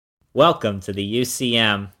Welcome to the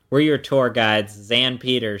UCM. We're your tour guides, Xan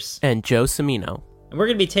Peters. And Joe Cimino. And we're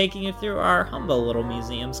going to be taking you through our humble little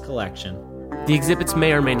museum's collection. The exhibits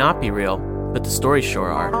may or may not be real, but the stories sure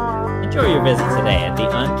are. Enjoy your visit today at the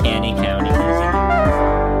Uncanny County Museum.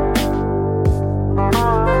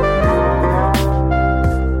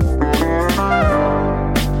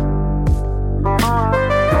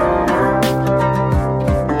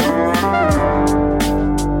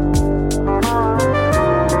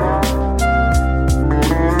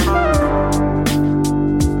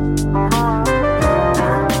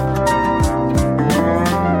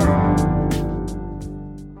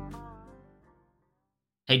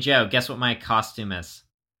 Hey Joe, guess what my costume is?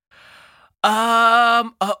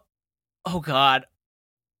 Oh God.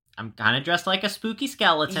 I'm kind of dressed like a spooky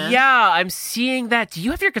skeleton. Yeah, I'm seeing that. Do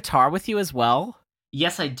you have your guitar with you as well?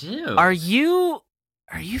 Yes, I do. Are you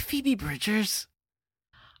Phoebe Bridgers?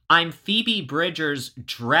 I'm Phoebe Bridgers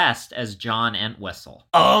dressed as John Entwistle.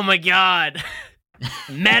 Oh my God.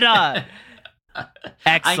 Meta.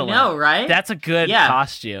 Excellent. I know, right? That's a good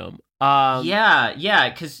costume. Yeah,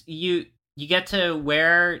 because you get to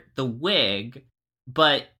wear the wig,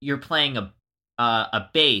 but you're playing a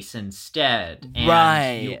bass instead. And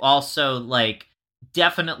right. You also,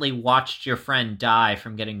 definitely watched your friend die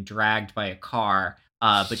from getting dragged by a car,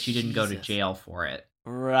 but you didn't go to jail for it.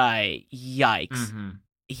 Right. Yikes. Mm-hmm.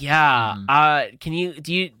 Yeah. Mm-hmm.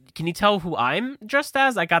 Can you tell who I'm dressed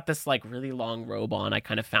as? I got this, really long robe on. I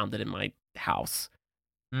kind of found it in my house.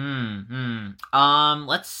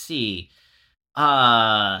 Let's see.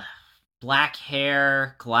 Black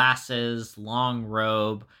hair, glasses, long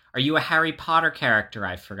robe. Are you a Harry Potter character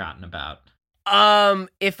I've forgotten about? I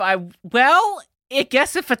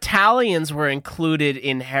guess if Italians were included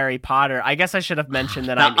in Harry Potter, I guess I should have mentioned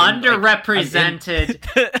that I'm underrepresented.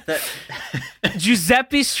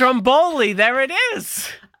 Giuseppe Stromboli. There it is.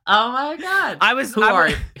 Oh my God!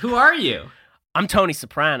 Who are you? I'm Tony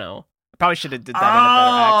Soprano. I probably should have did that in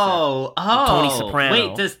a better accent. Tony Soprano.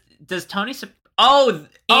 Wait, does Tony Soprano?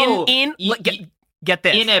 Get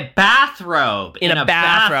this. In a bathrobe. In a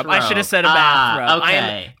bathrobe. I should have said a bathrobe. Okay. I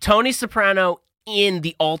am Tony Soprano in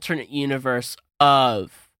the alternate universe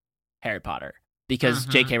of Harry Potter because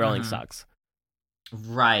J.K. Rowling sucks.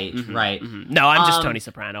 Right, right. Mm-hmm. No, I'm just Tony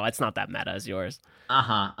Soprano. It's not that meta as yours.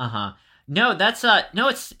 No, that's no.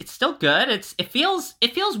 It's still good. It feels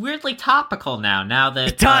weirdly topical now that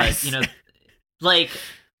it does.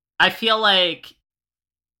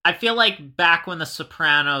 I feel like back when The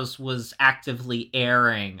Sopranos was actively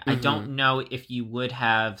airing, I don't know if you would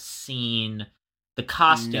have seen the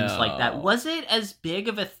costumes like that. Was it as big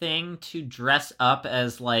of a thing to dress up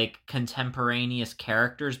as contemporaneous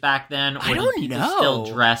characters back then? Or I don't did people know. still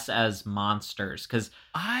dress as monsters? Because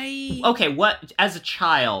as a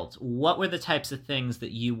child, what were the types of things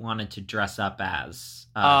that you wanted to dress up as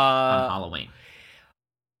on Halloween?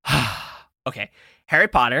 Okay, Harry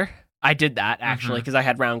Potter. I did that, actually, because I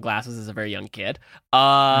had round glasses as a very young kid.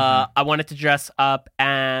 I wanted to dress up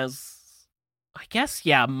as, I guess,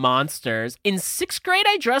 monsters. In 6th grade,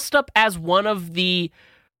 I dressed up as one of the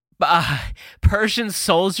Persian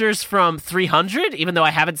soldiers from 300, even though I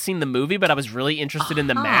haven't seen the movie, but I was really interested in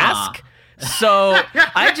the mask. So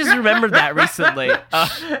I just remembered that recently.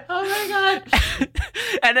 Oh my God!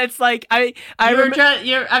 And it's I'm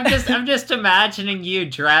just imagining you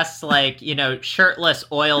dressed shirtless,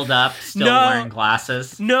 oiled up, still wearing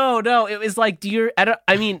glasses. No, it was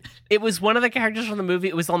it was one of the characters from the movie.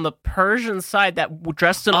 It was on the Persian side that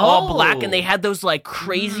dressed in all black, and they had those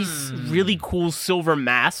crazy, really cool silver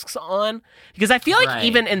masks on. Because I feel like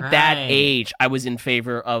even in that age, I was in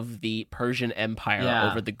favor of the Persian Empire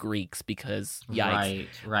over the Greeks. Because yikes.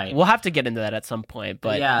 Right. We'll have to get into that at some point,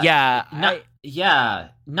 but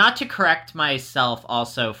not to correct myself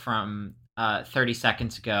also from 30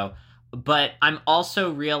 seconds ago, but I'm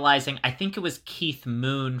also realizing I think it was Keith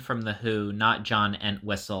Moon from The Who, not John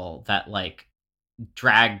Entwistle, that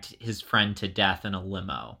dragged his friend to death in a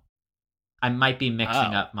limo. I might be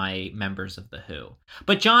mixing up my members of The Who.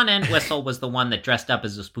 But John Entwistle was the one that dressed up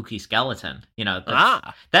as a spooky skeleton.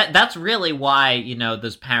 That's really why,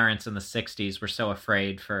 those parents in the 60s were so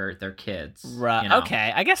afraid for their kids. Right.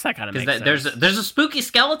 Okay, I guess that kind of makes sense. There's a spooky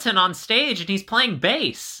skeleton on stage and he's playing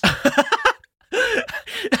bass.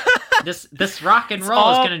 This rock and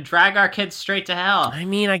roll is going to drag our kids straight to hell. I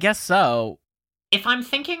mean, I guess so. If I'm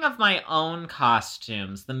thinking of my own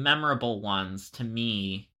costumes, the memorable ones to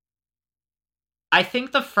me, I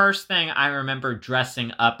think the first thing I remember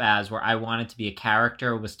dressing up as where I wanted to be a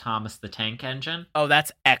character was Thomas the Tank Engine. Oh,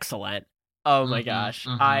 that's excellent. Oh my gosh.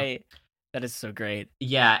 That is so great.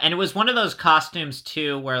 Yeah, and it was one of those costumes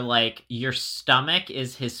too where like your stomach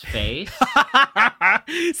is his face.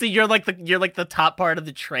 So you're like the top part of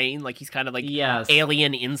the train, like he's kind of like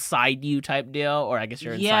alien inside you type deal, or I guess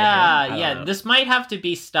you're inside him. Yeah. This might have to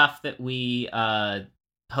be stuff that we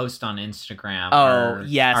post on Instagram. Oh,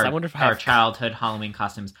 yes. I wonder if our childhood Halloween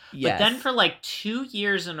costumes. Yes. But then for like 2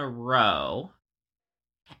 years in a row,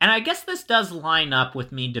 and I guess this does line up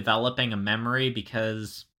with me developing a memory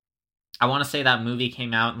because I want to say that movie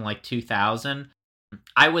came out in like 2000.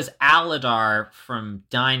 I was Aladar from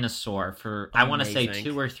Dinosaur for, I want to say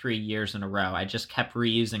 2 or 3 years in a row. I just kept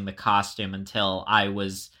reusing the costume until I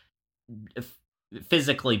was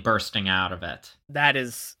physically bursting out of it. That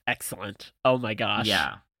is excellent. Oh my gosh.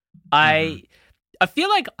 Yeah. I feel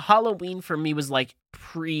like Halloween for me was like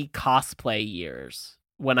pre-cosplay years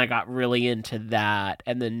when I got really into that.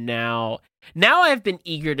 And then now I've been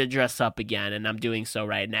eager to dress up again, and I'm doing so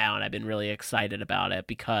right now, and I've been really excited about it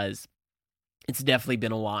because it's definitely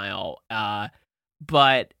been a while.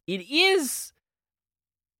 But it is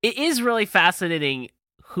really fascinating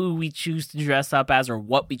who we choose to dress up as or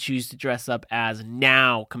what we choose to dress up as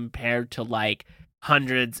now compared to like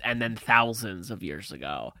hundreds and then thousands of years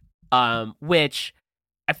ago. Which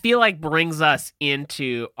I feel like brings us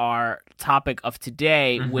into our topic of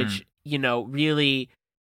today, which, you know, really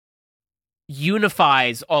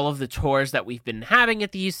unifies all of the tours that we've been having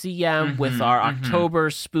at the UCM with our October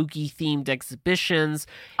spooky themed exhibitions.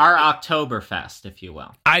 Our Oktoberfest, if you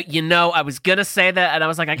will. I was going to say that, and I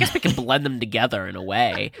was like, I guess we can blend them together in a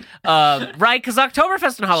way. Right? Because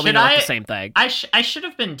Oktoberfest and Halloween are the same thing. I should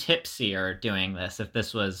have been tipsier doing this if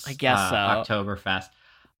this was I guess so. Oktoberfest.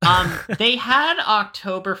 They had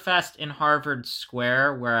Oktoberfest in Harvard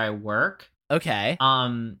Square where I work. Okay.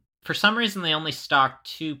 For some reason, they only staffed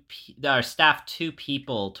 2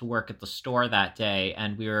 people to work at the store that day,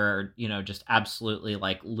 and we were, just absolutely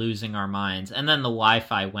like losing our minds. And then the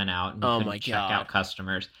Wi-Fi went out, and we couldn't check out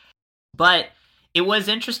customers. But it was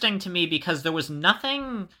interesting to me because there was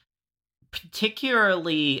nothing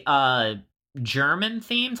particularly German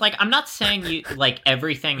themed. Like, I'm not saying like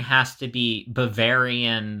everything has to be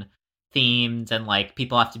Bavarian themed, and like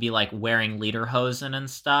people have to be like wearing lederhosen and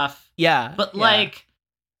stuff. Yeah, but like,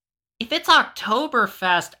 if it's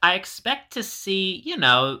Oktoberfest, I expect to see,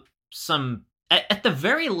 some, at the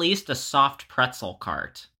very least, a soft pretzel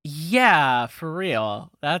cart. Yeah, for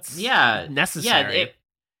real. That's necessary.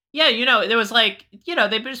 There was like,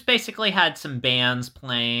 they just basically had some bands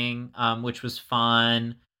playing, which was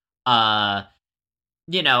fun. A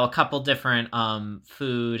couple different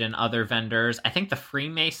food and other vendors. I think the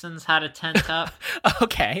Freemasons had a tent up.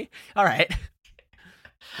 Okay, all right.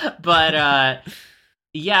 But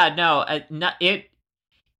it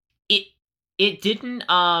didn't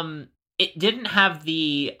have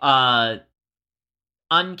the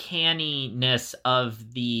uncanniness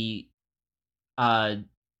of the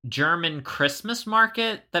German Christmas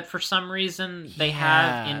market that for some reason they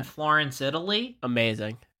have in Florence, Italy.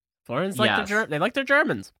 Amazing. Florence they like their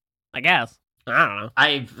Germans, I guess. I don't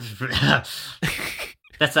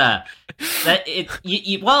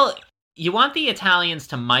know. You want the Italians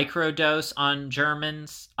to microdose on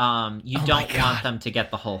Germans. You don't want them to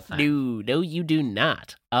get the whole thing. No, you do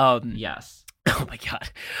not. Yes. Oh my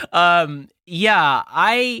god.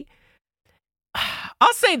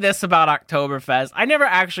 I'll say this about Oktoberfest. I never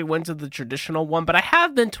actually went to the traditional one, but I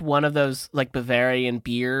have been to one of those like Bavarian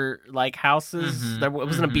beer like houses. It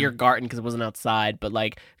wasn't a beer garden because it wasn't outside, but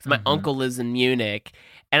like my uncle lives in Munich.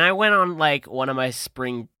 And I went on like one of my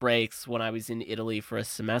spring breaks when I was in Italy for a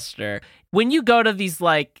semester. When you go to these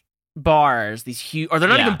like bars, these huge, or they're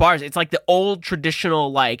not even bars, it's like the old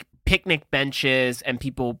traditional like picnic benches, and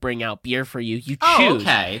people bring out beer for you. You choose. Oh,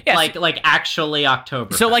 okay. Yeah, like actually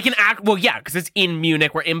October. So like because it's in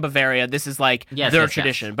Munich, we're in Bavaria. This is like their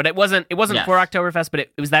tradition. Yes. But it wasn't for Oktoberfest, but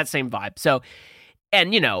it was that same vibe. So,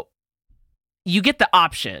 and you get the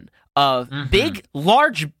option of big,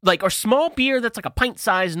 large, like, or small beer that's like a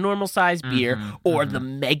pint-sized, normal-sized beer, or the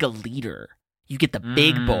mega liter. You get the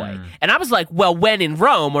big boy. And I was like, well, when in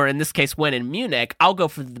Rome, or in this case, when in Munich, I'll go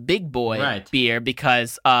for the big boy beer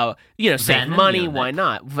because, save money, why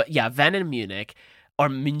not? Wenn in Munich, or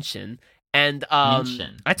München. And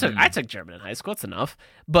I took German in high school, it's enough.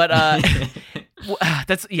 But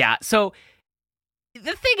so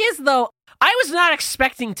the thing is, though, I was not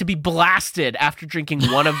expecting to be blasted after drinking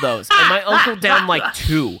one of those. And my uncle down like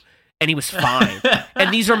 2. And he was fine.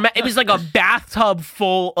 And it was like a bathtub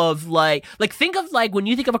full of like think of like when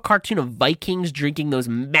you think of a cartoon of Vikings drinking those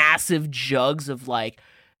massive jugs of like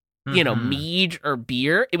mead or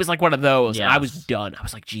beer. It was like one of those. Yes. And I was done. I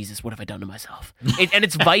was like, Jesus, what have I done to myself? And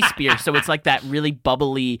it's Weiss beer, so it's like that really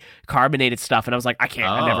bubbly, carbonated stuff. And I was like, I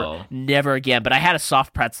can't, never again. But I had a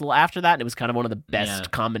soft pretzel after that, and it was kind of one of the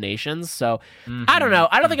best combinations. So I don't know.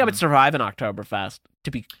 I don't think I would survive an Oktoberfest,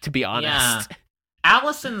 to be honest. Yeah.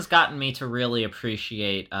 Allison's gotten me to really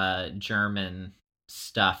appreciate German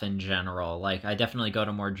stuff in general. Like, I definitely go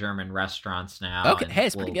to more German restaurants now. Okay, hey,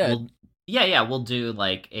 it's pretty good. We'll do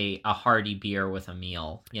like a hearty beer with a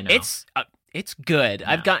meal. It's good.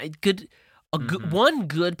 Yeah. I've got one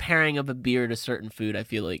good pairing of a beer to certain food. I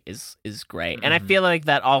feel like is great, and I feel like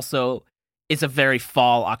that also is a very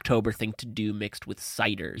fall October thing to do, mixed with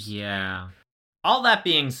ciders. Yeah. All that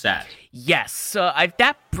being said, yes. So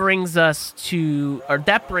that brings us to our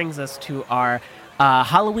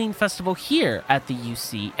Halloween festival here at the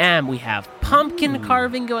UCM. We have pumpkin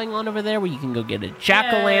carving going on over there, where you can go get a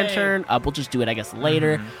jack-o'-lantern. We'll just do it, I guess,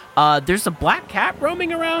 later. There's a black cat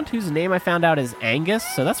roaming around whose name I found out is Angus,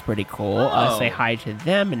 so that's pretty cool. Say hi to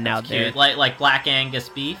them, and now they're like Black Angus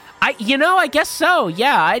beef. I guess so.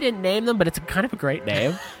 Yeah, I didn't name them, but it's kind of a great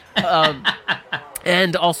name.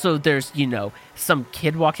 And also, there's some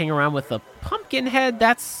kid walking around with a pumpkin head.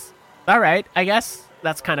 That's all right, I guess.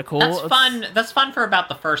 That's kind of cool. That's fun. That's fun for about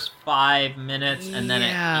the first 5 minutes, and then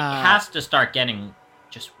it has to start getting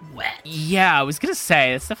just wet. Yeah, I was gonna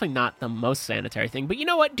say it's definitely not the most sanitary thing, but you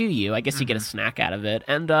know what? Do you? I guess you get a snack out of it,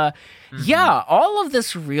 and all of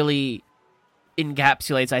this really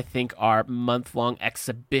encapsulates, I think, our month-long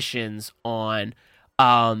exhibitions on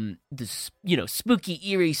spooky,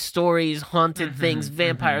 eerie stories, haunted things,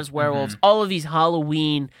 vampires, werewolves, all of these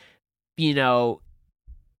Halloween,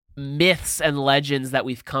 myths and legends that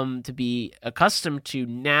we've come to be accustomed to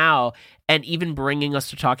now, and even bringing us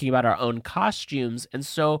to talking about our own costumes. And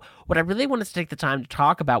so what I really wanted to take the time to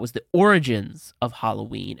talk about was the origins of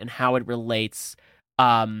Halloween and how it relates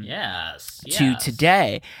to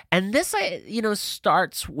today. And this,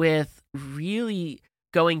 starts with really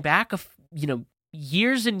going back,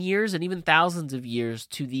 years and years and even thousands of years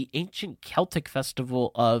to the ancient Celtic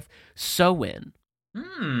festival of Samhain.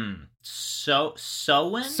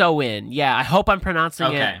 Samhain, yeah. I hope I'm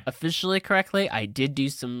pronouncing it officially correctly. I did do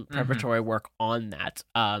some preparatory work on that.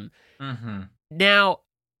 Now,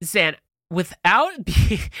 Xan, without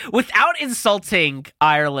insulting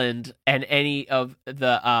Ireland and any of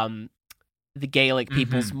the Gaelic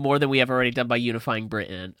peoples more than we have already done by unifying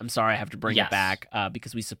Britain, I'm sorry I have to bring it back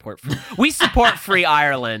because we support free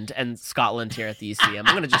Ireland and Scotland here at the UCM.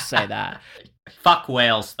 I'm going to just say that. Fuck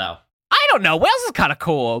Wales, though. I don't know. Wales is kind of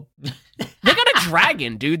cool. They got a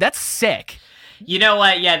dragon, dude. That's sick. You know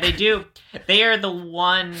what? Yeah, they do. They are the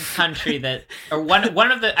one country that, or one of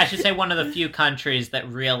the few countries that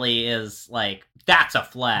really is like, that's a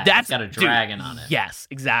flag. That's got a dragon on it. Yes,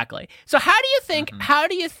 exactly. So how do you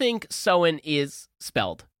think Samhain is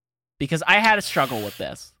spelled? Because I had a struggle with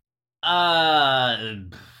this. I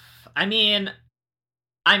mean,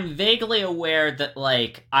 I'm vaguely aware that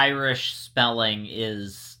like Irish spelling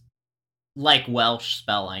is like Welsh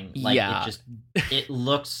spelling. Like it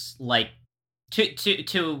looks like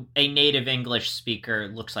to a native English speaker,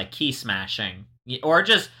 it looks like key smashing or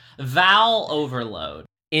just vowel overload.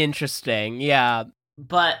 Interesting. Yeah.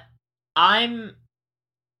 But I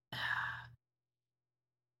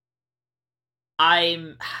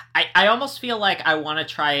almost feel like I want to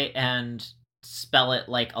try and spell it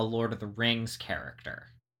like a Lord of the Rings character.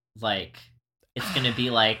 Like it's going to be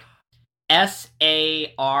like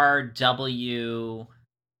SARW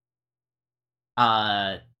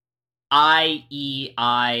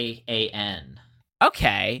IEIAN.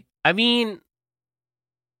 Okay. I mean,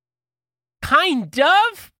 kind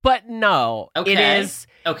of, but no. Okay. It is.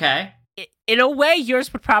 Okay. In a way,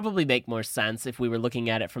 yours would probably make more sense if we were looking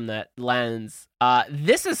at it from that lens.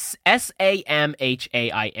 This is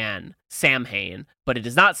SAMHAIN, Samhain, but it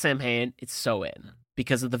is not Samhain, it's Samhain,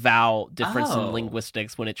 because of the vowel difference in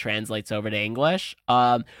linguistics when it translates over to English.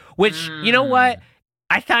 Which, you know what?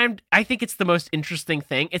 I think it's the most interesting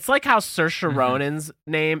thing. It's like how Saoirse Ronan's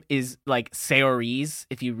name is like Saoirse,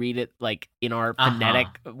 if you read it like in our phonetic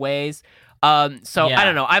ways. I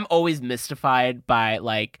don't know. I'm always mystified by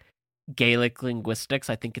like Gaelic linguistics.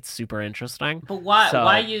 I think it's super interesting. But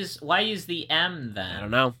why use the M then? I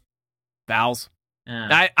don't know. Vowels.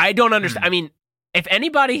 I don't understand. I mean, if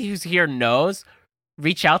anybody who's here knows,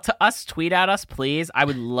 reach out to us, tweet at us, please. I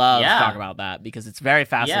would love to talk about that because it's very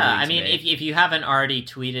fascinating. Yeah, I mean, if you haven't already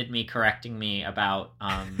tweeted me correcting me about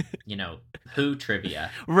who trivia.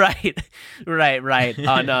 Right. On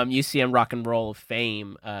UCM Rock and Roll of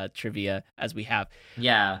Fame trivia, as we have.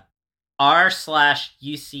 Yeah.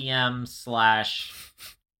 r/UCM/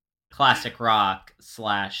 classic rock /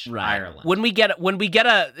 Right. Ireland. When we get a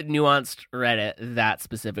nuanced Reddit that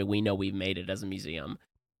specific, we know we've made it as a museum.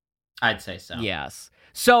 I'd say so. Yes.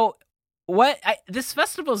 So this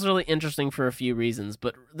festival is really interesting for a few reasons,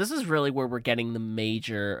 but this is really where we're getting the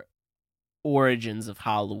major origins of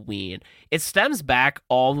Halloween. It stems back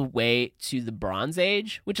all the way to the Bronze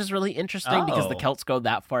Age, which is really interesting because the Celts go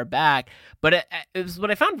that far back. But what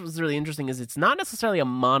I found was really interesting is it's not necessarily a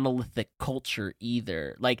monolithic culture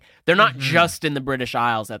either. Like, they're not just in the British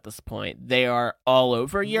Isles at this point. They are all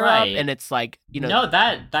over Europe, and it's like, No,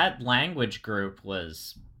 that language group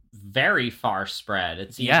was very far spread.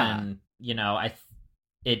 It's even,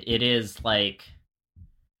 it is like,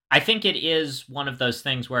 I think it is one of those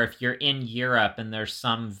things where if you're in Europe and there's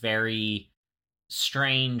some very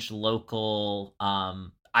strange local,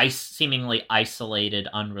 seemingly isolated,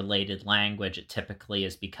 unrelated language, it typically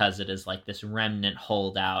is because it is like this remnant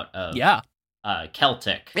holdout of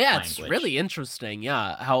Celtic language. It's really interesting,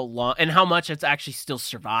 how long and how much it's actually still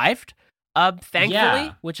survived,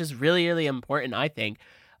 thankfully, which is really, really important, I think.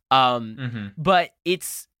 But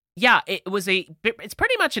it's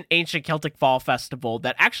pretty much an ancient Celtic fall festival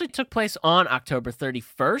that actually took place on October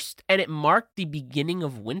 31st, and it marked the beginning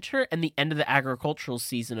of winter and the end of the agricultural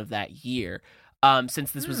season of that year.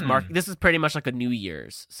 Since this was this is pretty much like a New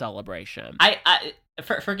Year's celebration.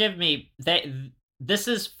 Forgive me, this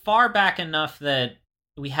is far back enough that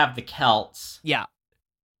we have the Celts. Yeah.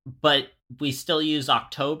 But we still use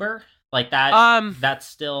October? Like that, that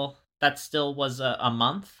still was a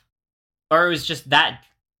month? Or it was just that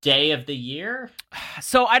day of the year?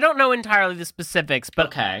 So I don't know entirely the specifics, but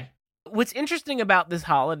okay. What's interesting about this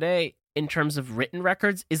holiday in terms of written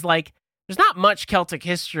records is like there's not much Celtic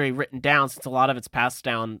history written down since a lot of it's passed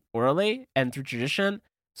down orally and through tradition.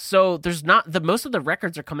 So there's not most of the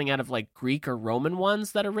records are coming out of like Greek or Roman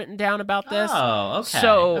ones that are written down about this. Oh, okay.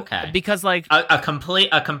 So because like a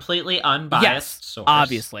completely unbiased source.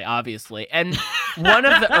 Obviously. And one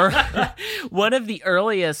of the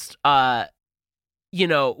earliest like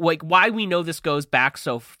why we know this goes back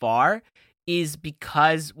so far is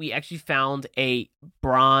because we actually found a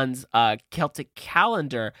bronze Celtic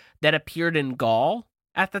calendar that appeared in Gaul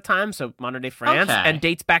at the time, so modern day France, and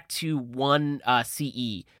dates back to 1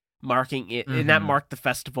 CE, marking it, and that marked the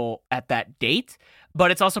festival at that date.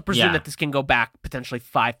 But it's also presumed that this can go back potentially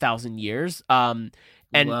 5,000 years. And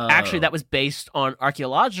actually, that was based on an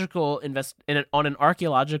archaeological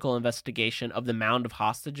investigation of the Mound of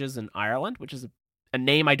Hostages in Ireland, which is a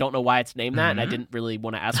name I don't know why it's named that, and I didn't really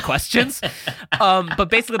want to ask questions. But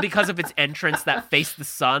basically because of its entrance that faced the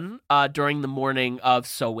sun during the morning of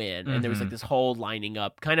Samhain, and there was like this whole lining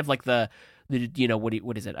up, kind of like the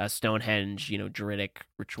what is it? A Stonehenge, Druidic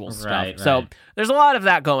ritual stuff. Right. So there's a lot of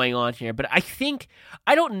that going on here, but I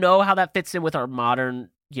don't know how that fits in with our modern,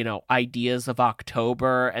 ideas of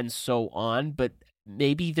October and so on, but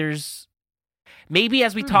maybe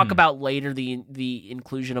as we talk about later, the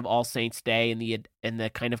inclusion of All Saints Day and the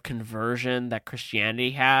kind of conversion that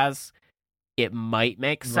Christianity has, it might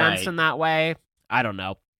make sense in that way. I don't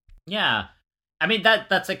know. Yeah. I mean,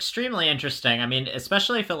 that's extremely interesting. I mean,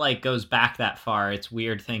 especially if it like goes back that far, it's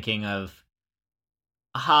weird thinking of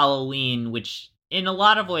Halloween, which in a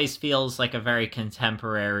lot of ways feels like a very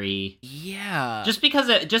contemporary. Yeah. Just because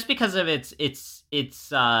of its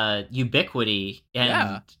ubiquity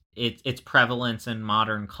and its prevalence in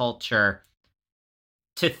modern culture,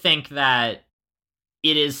 to think that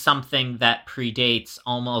it is something that predates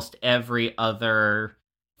almost every other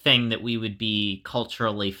thing that we would be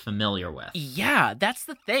culturally familiar with. Yeah, that's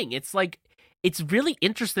the thing. It's like, it's really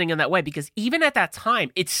interesting in that way because even at that time,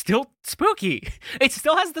 it's still spooky. It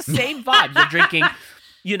still has the same vibe. You're drinking,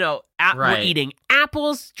 we're eating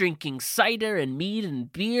apples, drinking cider and mead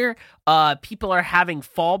and beer. People are having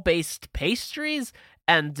fall-based pastries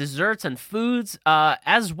and desserts and foods,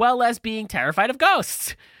 as well as being terrified of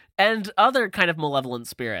ghosts and other kind of malevolent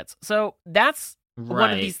spirits. So that's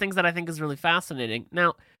one of these things that I think is really fascinating.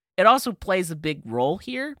 Now, it also plays a big role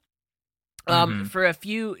here for a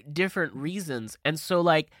few different reasons. And so,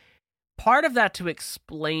 like, part of that, to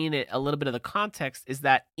explain it, a little bit of the context, is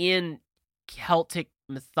that in Celtic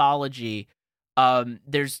mythology,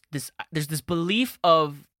 there's this belief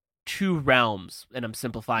of two realms, and I'm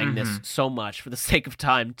simplifying this so much for the sake of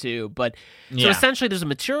time too, but so essentially there's a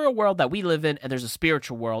material world that we live in and there's a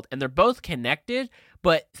spiritual world, and they're both connected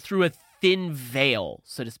but through a thin veil,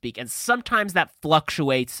 so to speak, and sometimes that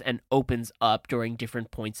fluctuates and opens up during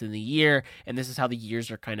different points in the year, and this is how the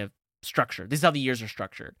years are kind of structured. This is how the years are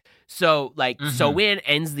structured. So like Samhain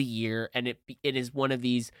ends the year, and it is one of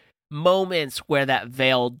these moments where that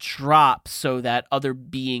veil drops so that other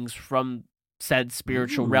beings from said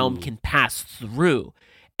spiritual realm can pass through.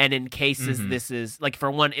 And in cases, this is, like, for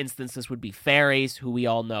one instance, this would be fairies, who we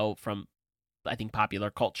all know from, I think, popular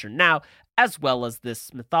culture now, as well as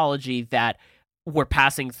this mythology that were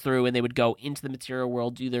passing through, and they would go into the material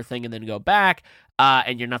world, do their thing, and then go back,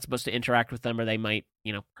 and you're not supposed to interact with them, or they might,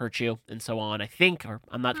 hurt you, and so on, I think, or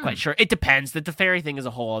I'm not quite sure. It depends. The fairy thing is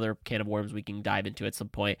a whole other can of worms we can dive into at some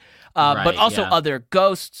point. But also other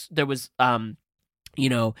ghosts. There was...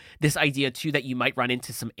 this idea, too, that you might run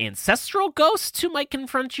into some ancestral ghosts who might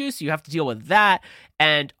confront you, so you have to deal with that.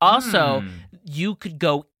 And also, you could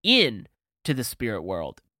go in to the spirit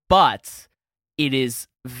world, but it is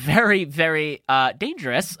very, very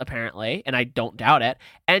dangerous, apparently, and I don't doubt it,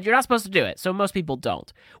 and you're not supposed to do it, so most people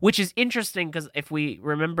don't. Which is interesting, because if we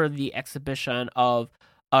remember the exhibition of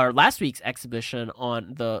our last week's exhibition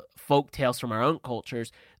on the folk tales from our own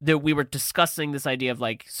cultures, that we were discussing this idea of,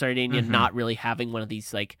 like, Sardinia not really having one of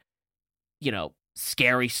these, like,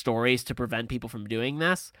 scary stories to prevent people from doing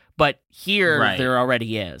this. But here, there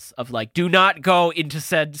already is, of, like, do not go into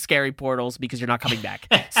said scary portals because you're not coming back.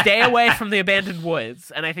 Stay away from the abandoned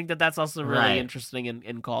woods. And I think that that's also really interesting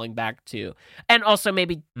in calling back to. And also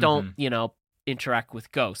maybe don't, interact with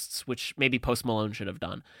ghosts, which maybe Post Malone should have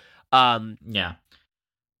done. Yeah.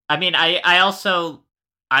 I mean, I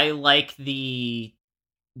like the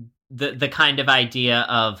kind of idea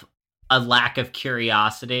of a lack of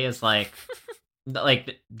curiosity is like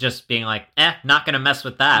just being like, not gonna mess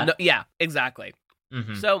with that. No, yeah, exactly.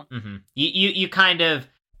 So you kind of,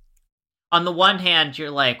 on the one hand,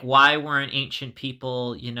 you're like, why weren't ancient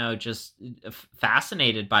people, just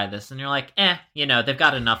fascinated by this? And you're like, they've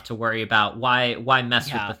got enough to worry about. Why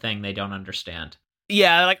mess with the thing they don't understand?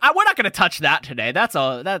 Yeah, like, we're not going to touch that today.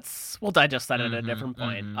 We'll digest that at a different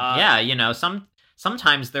point.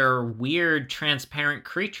 Sometimes there are weird, transparent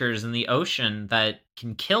creatures in the ocean that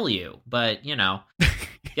can kill you, but,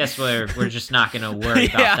 guess we're just not going to worry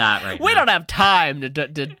about that right now. We don't have time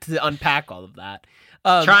to unpack all of that.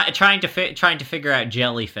 Trying to figure out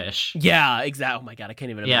jellyfish. Yeah, exactly. Oh my God, I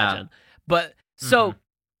can't even imagine. But, so...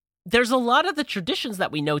 There's a lot of the traditions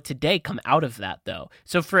that we know today come out of that, though.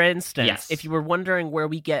 So, for instance, if you were wondering where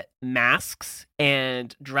we get masks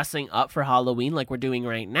and dressing up for Halloween like we're doing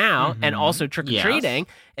right now, and also trick-or-treating,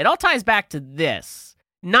 it all ties back to this.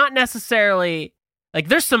 Not necessarily... Like,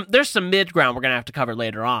 there's some mid-ground we're going to have to cover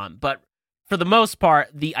later on, but for the most part,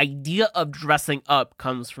 the idea of dressing up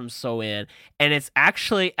comes from Samhain, and it's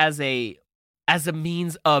actually as a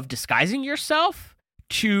means of disguising yourself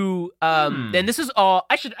to and this is all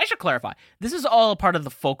I should clarify, this is all a part of the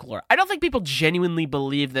folklore. I don't think people genuinely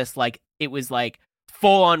believe this, like it was like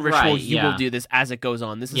full on ritual. Will do this as it goes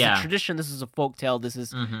on. This is a tradition, this is a folktale, this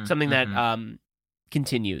is something that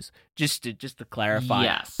continues, just to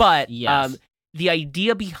clarify. But the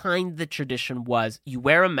idea behind the tradition was you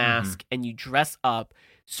wear a mask and you dress up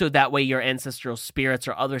so that way your ancestral spirits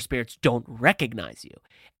or other spirits don't recognize you.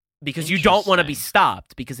 Because you don't want to be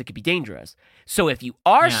stopped, because it could be dangerous. So if you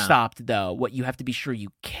are stopped, though, what you have to be sure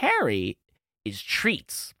you carry is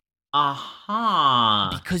treats.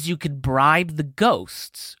 Because you could bribe the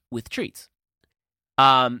ghosts with treats.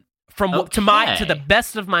 To the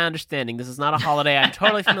best of my understanding, this is not a holiday I'm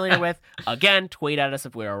totally familiar with. Again, tweet at us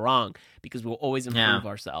if we are wrong, because we'll always improve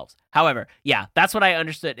ourselves. However, that's what I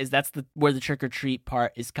understood, is that's where the trick-or-treat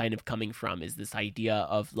part is kind of coming from, is this idea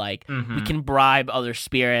of, like, we can bribe other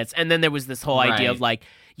spirits. And then there was this whole idea of, like,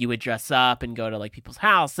 you would dress up and go to, like, people's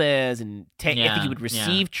houses and I think you would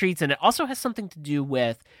receive treats. And it also has something to do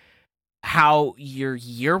with how your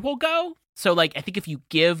year will go. So, like, I think if you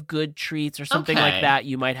give good treats or something like that,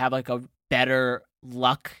 you might have, like, a better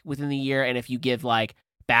luck within the year. And if you give, like,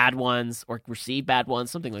 bad ones or receive bad ones,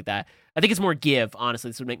 something like that. I think it's more give, honestly.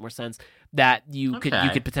 This would make more sense, that you could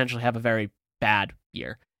potentially have a very bad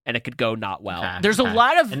year and it could go not well. There's a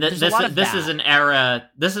lot of this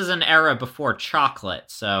is an era before chocolate,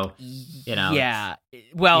 so well,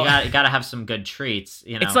 you gotta have some good treats.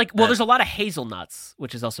 It's like, well, there's a lot of hazelnuts,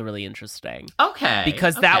 which is also really interesting.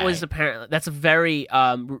 Because that was apparently, that's a very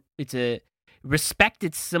it's a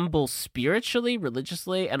respected symbol spiritually,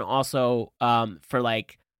 religiously, and also for,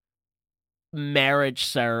 like, marriage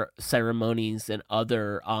ceremonies and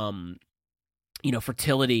other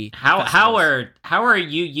fertility. How are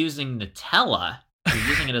you using Nutella? You're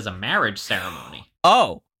using it as a marriage ceremony.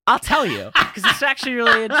 Oh, I'll tell you, because it's actually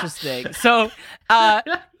really interesting. So,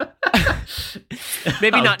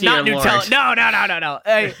 maybe not Nutella. No.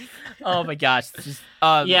 Hey, oh my gosh.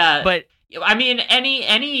 But I mean,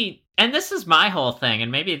 any, and this is my whole thing,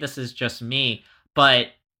 and maybe this is just me, but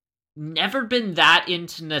never been that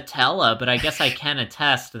into Nutella, but I guess I can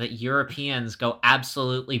attest that Europeans go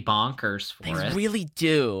absolutely bonkers for it. They really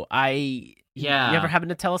do. Yeah. You ever have a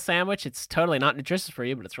Nutella sandwich? It's totally not nutritious for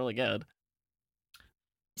you, but it's really good.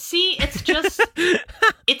 See, it's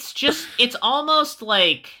just, it's almost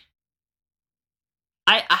like,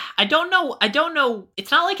 I don't know.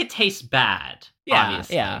 It's not like it tastes bad,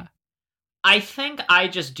 obviously. Yeah. I think I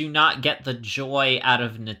just do not get the joy out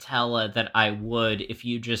of Nutella that I would if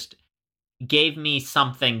you just gave me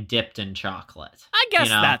something dipped in chocolate. I guess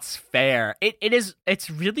that's fair. It's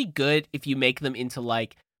really good if you make them into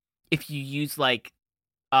like, if you use like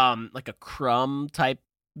a crumb type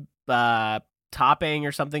topping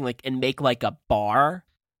or something, like, and make like a bar,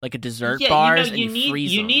 like a dessert bars, and you freeze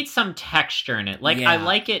them. You need some texture in it. Like, I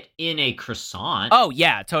like it in a croissant. Oh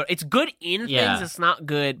yeah, it's good in things. It's not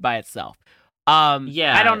good by itself.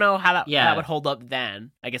 I don't know how that would hold up then.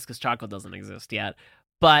 I guess because chocolate doesn't exist yet.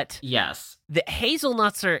 But yes, the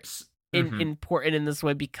hazelnuts are important in this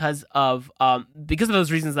way because of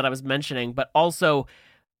those reasons that I was mentioning, but also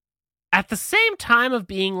at the same time of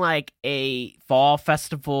being like a fall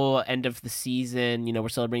festival, end of the season, we're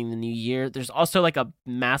celebrating the new year, there's also like a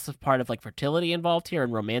massive part of like fertility involved here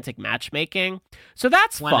and romantic matchmaking. So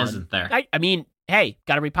that's fun. When isn't there? I mean, hey,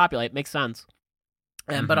 gotta repopulate, makes sense.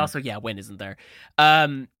 But also, when isn't there?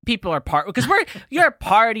 People are because you're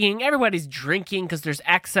partying, everybody's drinking because there's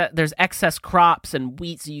excess crops and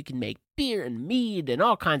wheat, so you can make beer and mead and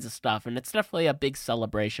all kinds of stuff, and it's definitely a big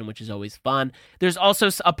celebration, which is always fun. There's also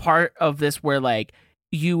a part of this where like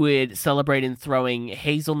you would celebrate in throwing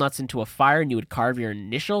hazelnuts into a fire, and you would carve your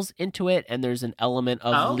initials into it, and there's an element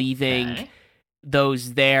of leaving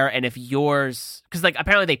those there, and if yours, because like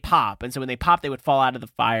apparently they pop, and so when they pop, they would fall out of the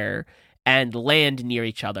fire and land near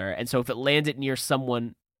each other. And so if it landed near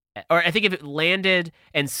someone, or I think if it landed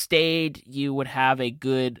and stayed, you would have a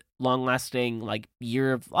good long-lasting like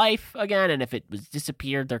year of life again. And if it was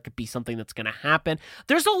disappeared, there could be something that's going to happen.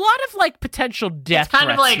 There's a lot of like potential death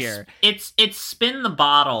threats of like, here. It's spin the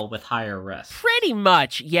bottle with higher risk. Pretty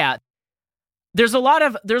much, yeah. There's a lot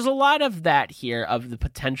of that here, of the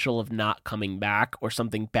potential of not coming back or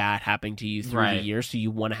something bad happening to you through the year, so you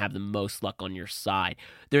want to have the most luck on your side.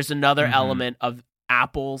 There's another element of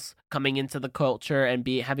apples coming into the culture and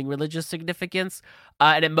having religious significance,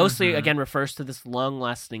 and it mostly again refers to this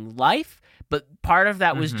long-lasting life. But part of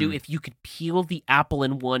that was due if you could peel the apple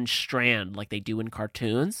in one strand, like they do in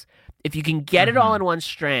cartoons. If you can get it all in one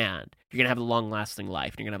strand, you're gonna have a long-lasting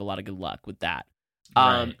life, and you're gonna have a lot of good luck with that.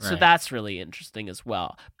 So that's really interesting as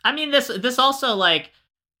well. I mean, this also, like,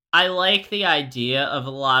 I like the idea of a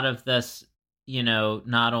lot of this,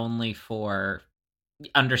 not only for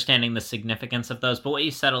understanding the significance of those, but what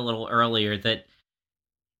you said a little earlier, that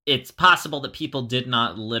it's possible that people did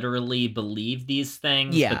not literally believe these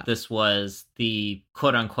things, but this was the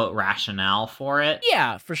quote-unquote rationale for it.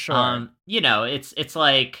 Yeah, for sure. It's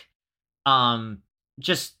like,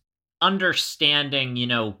 just understanding,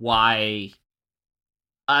 why...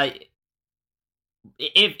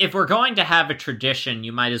 if we're going to have a tradition,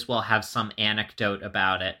 you might as well have some anecdote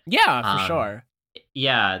about it. Yeah, for sure.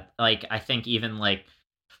 Yeah, like I think even like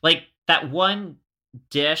that one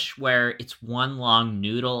dish where it's one long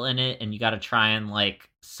noodle in it, and you got to try and like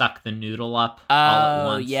suck the noodle up all at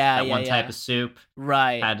once. Yeah, one type of soup.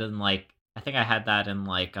 Right. I think I had that in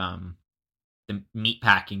like the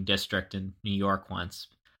meatpacking district in New York once.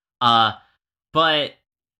 But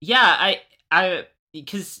yeah, I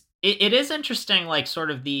because it is interesting, like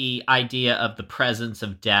sort of the idea of the presence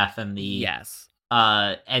of death and the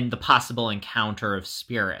and the possible encounter of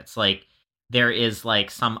spirits. Like there is like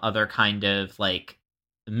some other kind of like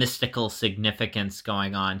mystical significance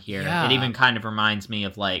going on here. Yeah. It even kind of reminds me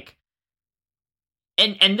of like,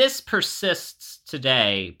 and this persists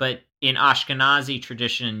today, but in Ashkenazi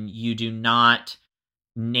tradition, you do not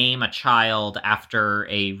name a child after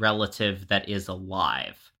a relative that is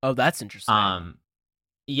alive. Oh, that's interesting.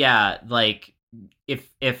 Yeah, like if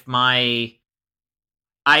my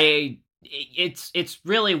it's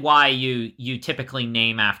really why you typically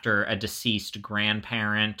name after a deceased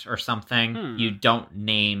grandparent or something. You don't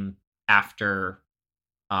name after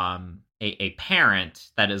a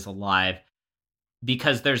parent that is alive,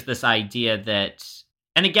 because there's this idea that,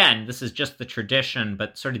 and again, this is just the tradition,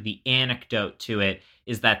 but sort of the anecdote to it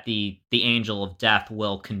is that the angel of death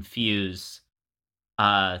will confuse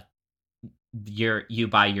you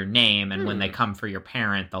by your name, and when they come for your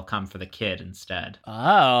parent, they'll come for the kid instead.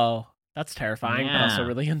 Oh, that's terrifying, but also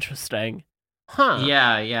really interesting. Huh.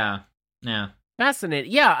 Yeah.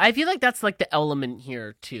 Fascinating. Yeah, I feel like that's like the element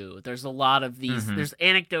here too. There's a lot of these, there's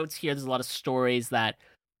anecdotes here, there's a lot of stories that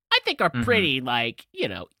I think are pretty like,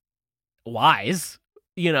 wise.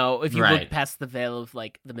 If you Right. look past the veil of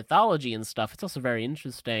like the mythology and stuff, it's also very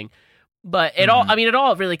interesting. But it Mhm.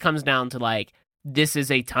 all really comes down to like, this is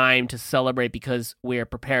a time to celebrate because we're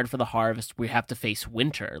prepared for the harvest. We have to face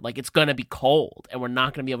winter. Like, it's going to be cold and we're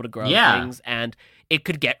not going to be able to grow Yeah. things, and it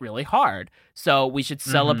could get really hard. So we should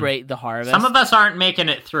Mhm. celebrate the harvest. Some of us aren't making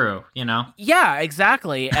it through, you know? Yeah,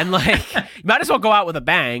 exactly. And like, you might as well go out with a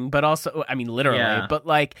bang, but also, I mean, literally, Yeah. but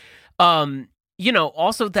like,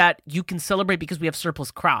 also that you can celebrate because we have surplus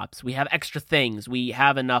crops, we have extra things, we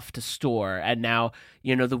have enough to store, and now,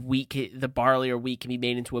 the barley or wheat can be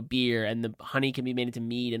made into a beer, and the honey can be made into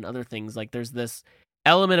mead and other things. Like, there's this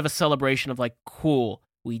element of a celebration of like, cool,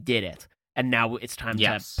 we did it, and now it's time to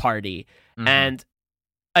Yes. party. Mhm. And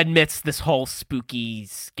admits this whole spooky,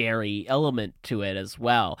 scary element to it as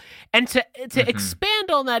well. And to Mhm. expand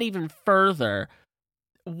on that even further,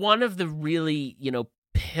 one of the really,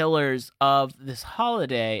 pillars of this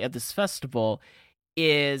holiday, of this festival,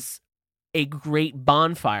 is a great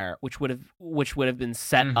bonfire, which would have been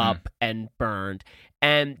set Mhm. up and burned.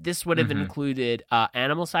 And this would have Mhm. included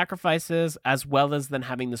animal sacrifices, as well as then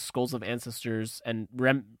having the skulls of ancestors and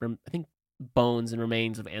I think bones and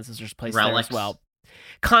remains of ancestors placed there as Relics. well.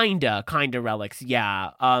 Kinda relics,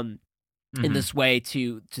 yeah. In Mhm. this way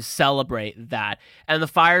to celebrate that, and the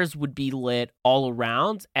fires would be lit all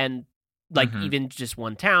around, and like Mhm. even just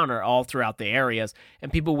one town or all throughout the areas,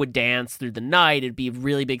 and people would dance through the night. It'd be a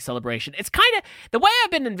really big celebration. It's kind of the way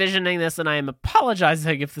I've been envisioning this, and I am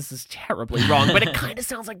apologizing if this is terribly wrong, but it kind of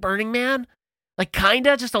sounds like Burning Man, like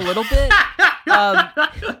kinda just a little bit. And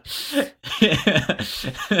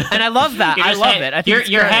I love that. I love it. I think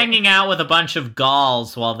you're hanging out with a bunch of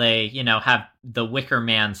Gauls while they, have the Wicker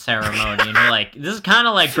Man ceremony, and you're like, this is kind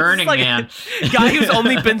of like Burning like Man. A guy who's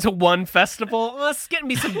only been to one festival. Let's get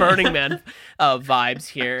me some Burning Man vibes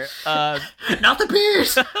here. Not the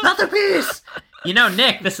bees! Not the bees!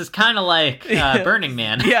 Nick, this is kind of like Burning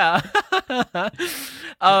Man. Yeah.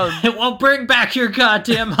 It won't bring back your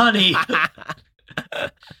goddamn honey.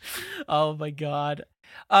 Oh my god.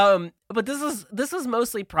 But this is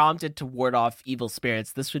mostly prompted to ward off evil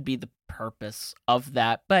spirits. This would be the purpose of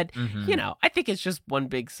that. But Mhm. I think it's just one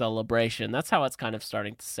big celebration. That's how it's kind of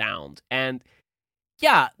starting to sound. And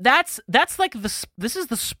yeah, that's like this is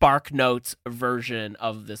the Spark Notes version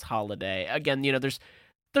of this holiday. Again, there's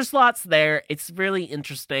lots there. It's really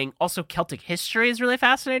interesting. Also, Celtic history is really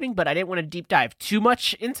fascinating, but I didn't want to deep dive too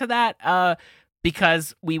much into that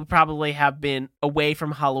because we would probably have been away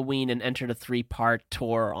from Halloween and entered a 3-part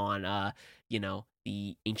tour on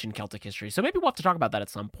the ancient Celtic history. So maybe we'll have to talk about that at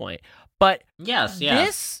some point. But Yes,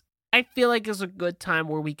 this, I feel like, is a good time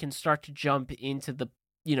where we can start to jump into the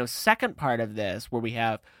second part of this, where we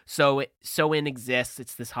have Samhain exists.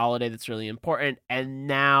 It's this holiday that's really important, and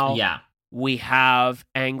now Yeah. we have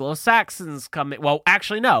Anglo-Saxons coming. Well,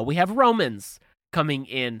 actually, no, we have Romans coming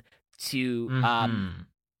in to Mhm.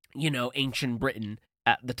 ancient Britain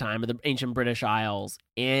at the time of the ancient British Isles,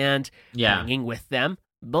 and Yeah. bringing with them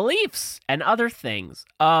beliefs and other things.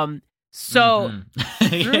 So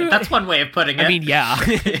Mhm. That's one way of putting it. I mean, yeah.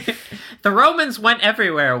 The Romans went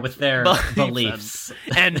everywhere with their beliefs.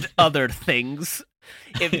 and other things.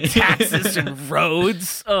 Taxes and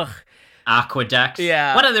roads. Ugh. Aqueducts.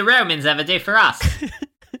 Yeah. What do the Romans ever do for us?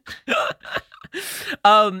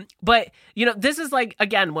 But this is like,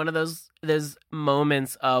 again, one of those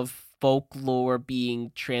moments of folklore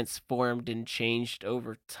being transformed and changed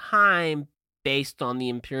over time based on the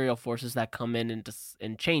imperial forces that come in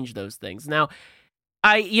and change those things. Now,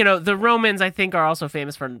 the Romans, I think, are also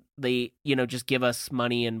famous for just give us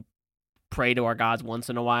money and pray to our gods once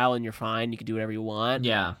in a while, and you're fine. You can do whatever you want.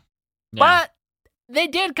 Yeah. But they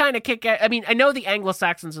did kind of kick out. I mean, I know the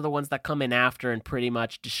Anglo-Saxons are the ones that come in after and pretty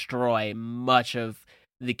much destroy much of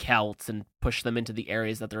the Celts and push them into the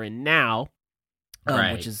areas that they're in now,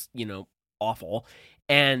 Right. which is, awful.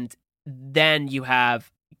 And then you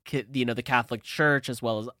have, the Catholic Church as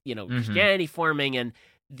well as, Christianity forming, and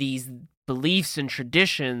these beliefs and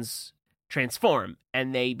traditions transform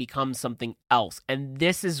and they become something else. And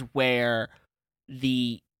this is where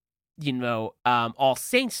the, All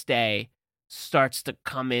Saints Day starts to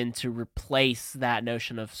come in to replace that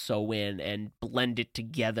notion of Samhain and blend it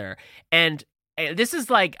together. And this is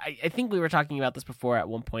like, I think we were talking about this before at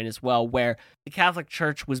one point as well, where the Catholic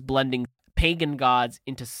Church was blending pagan gods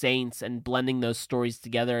into saints and blending those stories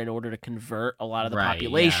together in order to convert a lot of the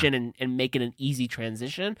population and make it an easy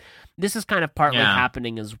transition. This is kind of partly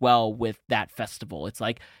happening as well with that festival. It's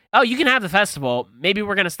like, oh, you can have the festival. Maybe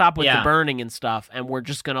we're going to stop with the burning and stuff, and we're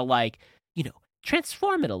just going to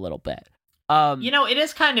transform it a little bit. It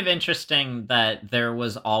is kind of interesting that there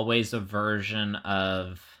was always a version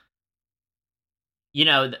of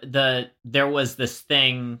there was this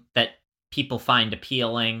thing that people find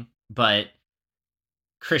appealing, but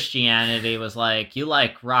Christianity was like, you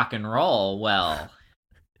like rock and roll? Well,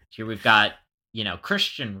 here we've got,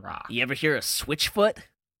 Christian rock. You ever hear of Switchfoot?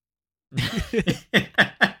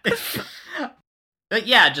 But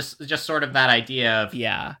yeah, just sort of that idea of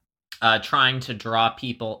trying to draw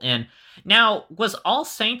people in. Now, was All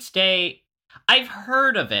Saints Day? I've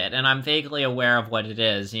heard of it, and I'm vaguely aware of what it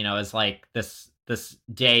is. As like this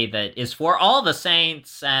day that is for all the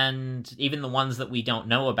saints, and even the ones that we don't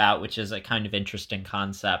know about, which is a kind of interesting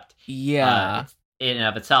concept. Yeah, in and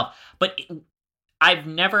of itself. But I've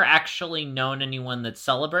never actually known anyone that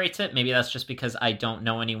celebrates it. Maybe that's just because I don't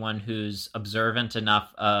know anyone who's observant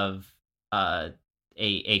enough of a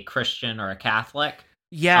Christian or a Catholic.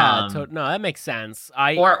 Yeah, no, that makes sense.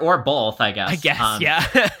 Or both, I guess. Yeah.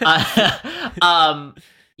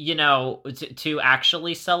 To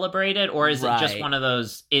actually celebrate it, or is it just one of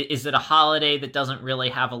those? Is it a holiday that doesn't really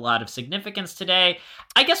have a lot of significance today?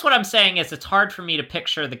 I guess what I'm saying is it's hard for me to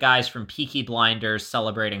picture the guys from Peaky Blinders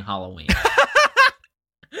celebrating Halloween.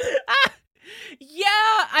 Yeah,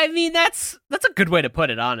 I mean that's a good way to put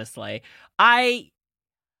it, honestly.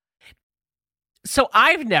 So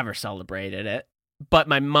I've never celebrated it, but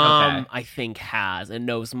my mom, I think, has and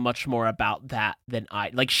knows much more about that than I.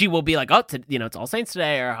 Like, she will be like, "Oh, it's All Saints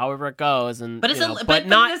today," or however it goes. And but it sounds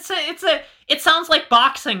like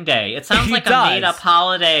Boxing Day. It sounds like a made up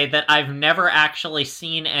holiday that I've never actually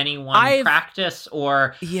seen anyone practice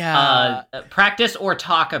or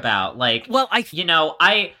talk about. Like, well,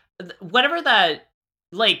 whatever that.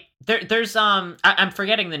 Like, there's I'm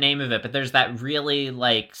forgetting the name of it, but there's that really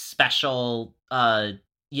like special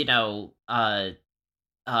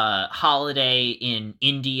holiday in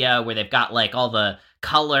India where they've got like all the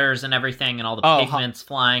colors and everything and all the pigments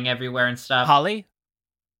flying everywhere and stuff. Holi?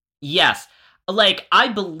 Yes. Like, I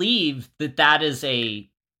believe that is a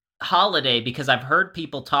holiday because I've heard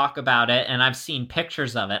people talk about it and I've seen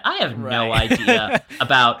pictures of it. I have no idea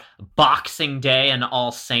about Boxing Day and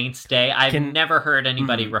All Saints Day. I've never heard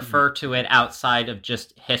anybody refer to it outside of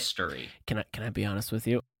just history. Can I be honest with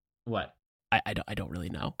you? What? I don't really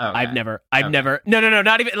know. Okay. I've never no,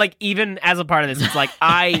 not even like, even as a part of this, it's like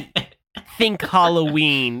I think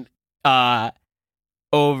Halloween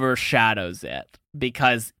overshadows it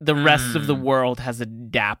because the rest of the world has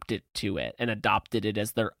adapted to it and adopted it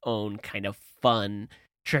as their own kind of fun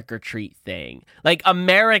trick-or-treat thing. Like,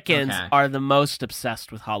 Americans are the most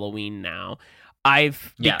obsessed with Halloween now.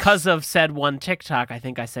 Because of said one TikTok, I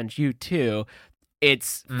think I sent you too,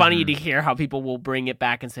 it's funny to hear how people will bring it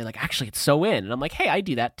back and say, like, actually, it's so in. And I'm like, hey, I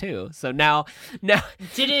do that too. So now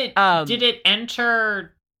did it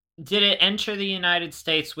enter the United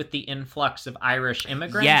States with the influx of Irish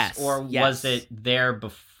immigrants? Yes. Was it there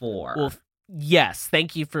before? Well, yes.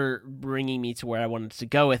 Thank you for bringing me to where I wanted to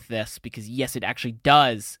go with this, because yes, it actually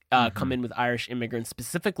does come in with Irish immigrants,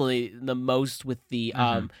 specifically the most with the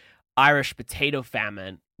Irish potato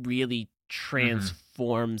famine really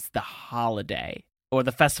transforms the holiday or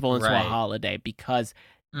the festival into a holiday, because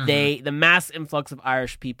the mass influx of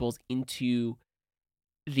Irish peoples into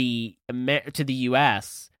the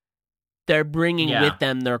U.S., they're bringing with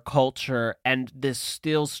them their culture and this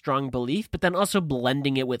still strong belief, but then also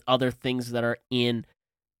blending it with other things that are in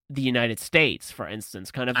the United States, for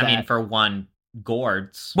instance. I mean, for one,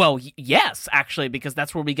 gourds. Well, yes, actually, because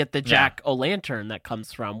that's where we get the jack-o'-lantern that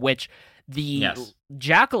comes from, which the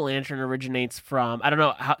jack-o'-lantern originates from. I don't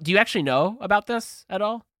know. Do you actually know about this at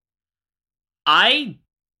all?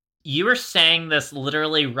 You are saying this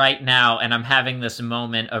literally right now, and I'm having this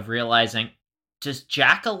moment of realizing, does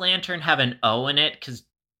jack-o'-lantern have an O in it? Because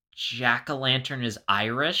jack-o'-lantern is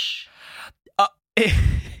Irish?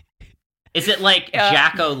 Is it like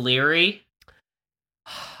Jack O'Leary?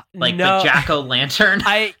 Like no. the jack-o'-lantern?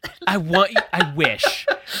 I wish.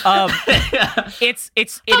 It Good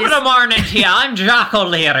is. morning to you. I'm Jack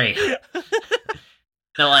O'Leary.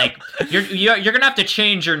 They're like, you're gonna have to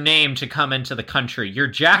change your name to come into the country. You're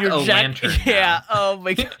Jack O'Lantern. Yeah. Oh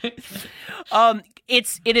my god.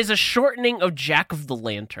 It is a shortening of Jack of the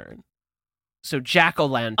Lantern. So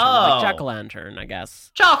Jack-o'-lantern, like Jack-o'-lantern, I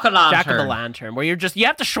guess. Jack-o'-lantern. Jack of the Lantern, where you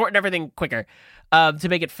have to shorten everything quicker to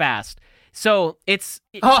make it fast. So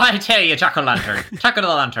I tell you, Jack-o'-lantern. Jack of the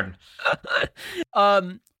Lantern.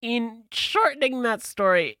 In shortening that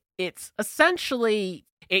story, it's essentially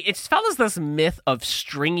it follows this myth of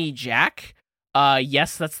Stringy Jack.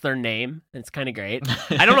 Yes, that's their name. It's kind of great.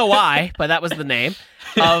 I don't know why, but that was the name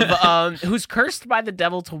of who's cursed by the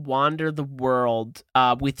devil to wander the world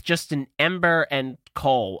with just an ember and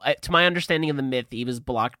coal. To my understanding of the myth, he was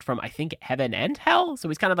blocked from, I think, heaven and hell. So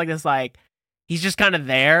he's kind of like this, like, he's just kind of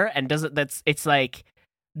there and doesn't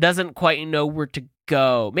quite know where to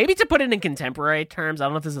go. Maybe to put it in contemporary terms, I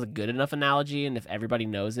don't know if this is a good enough analogy and if everybody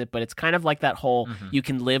knows it, but it's kind of like that whole you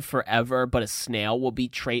can live forever, but a snail will be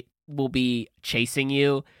chasing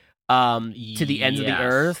you to the ends of the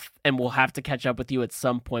earth and will have to catch up with you at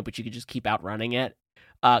some point, but you could just keep outrunning it.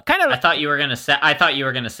 I thought you were gonna say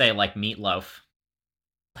like Meatloaf,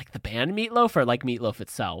 like the band Meatloaf, or like Meatloaf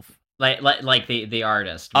itself. Like the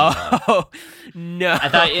artist. Oh no! I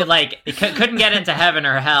thought it couldn't get into heaven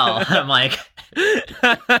or hell. I'm like,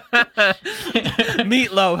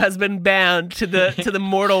 Meatloaf has been banned to the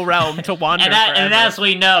mortal realm to wander. And as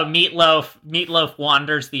we know, Meatloaf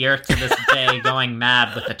wanders the earth to this day, going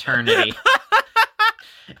mad with eternity.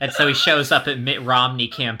 And so he shows up at Mitt Romney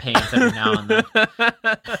campaigns every now and then,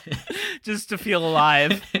 just to feel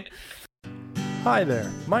alive. Hi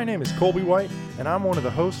there, my name is Colby White, and I'm one of the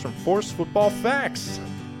hosts from Force Football Facts,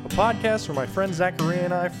 a podcast where my friend Zachary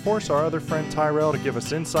and I force our other friend Tyrell to give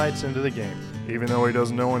us insights into the game. Even though he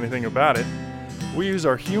doesn't know anything about it, we use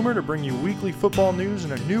our humor to bring you weekly football news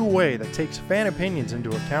in a new way that takes fan opinions into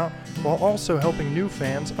account, while also helping new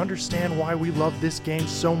fans understand why we love this game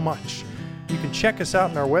so much. You can check us out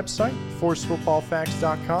on our website,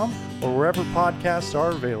 forcefootballfacts.com, or wherever podcasts are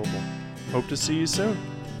available. Hope to see you soon.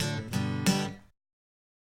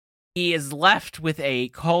 He is left with a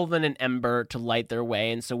cauldron and ember to light their way,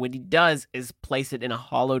 and so what he does is place it in a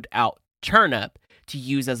hollowed-out turnip to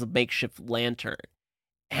use as a makeshift lantern.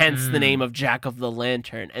 Hence the name of Jack of the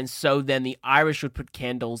Lantern. And so then the Irish would put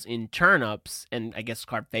candles in turnips and I guess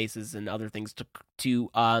carve faces and other things to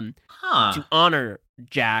honor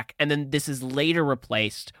Jack. And then this is later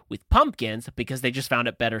replaced with pumpkins because they just found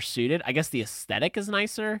it better suited. I guess the aesthetic is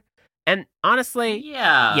nicer. And honestly,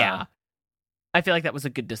 yeah. I feel like that was a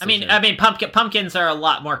good decision. I mean, pumpkins are a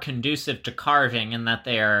lot more conducive to carving in that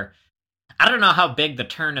they are. I don't know how big the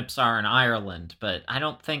turnips are in Ireland, but I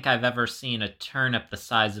don't think I've ever seen a turnip the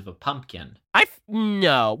size of a pumpkin.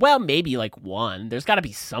 No. Well, maybe like one. There's got to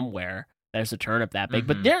be somewhere there's a turnip that big,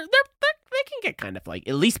 but they can get kind of like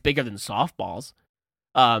at least bigger than softballs.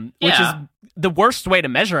 Which is the worst way to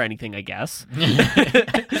measure anything, I guess.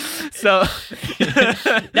 So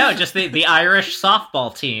no, just the Irish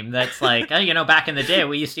softball team. That's like, back in the day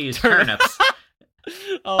we used to use turnips.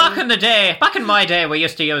 Back in my day, we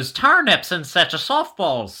used to use turnips instead of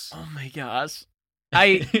softballs. Oh my gosh.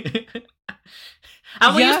 And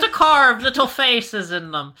we used to carve little faces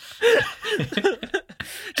in them.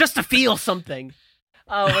 Just to feel something.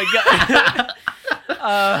 Oh my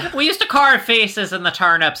god. We used to carve faces in the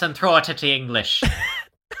turnips and throw it at the English.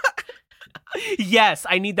 Yes,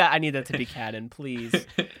 I need that to be canon, please.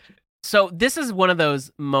 So this is one of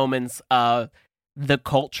those moments of the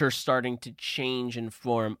culture starting to change and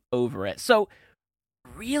form over it. So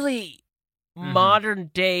really,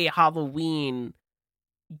 modern day Halloween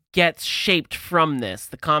gets shaped from this.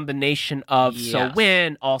 The combination of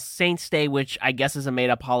Samhain, All Saints Day, which I guess is a made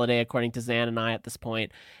up holiday according to Xan and I at this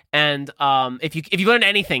point. And if you learned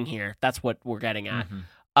anything here, that's what we're getting at.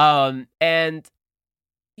 And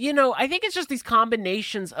I think it's just these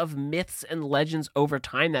combinations of myths and legends over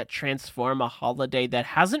time that transform a holiday that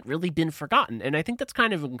hasn't really been forgotten. And I think that's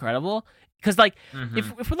kind of incredible because,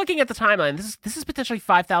 if we're looking at the timeline, this is potentially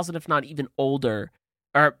 5,000, if not even older,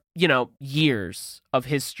 or years of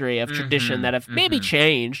history, of tradition that have maybe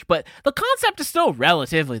changed, but the concept is still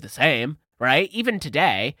relatively the same, right? Even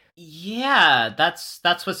today. Yeah, that's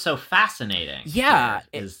what's so fascinating. Yeah,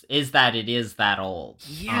 is that it is that old.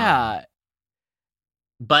 Yeah.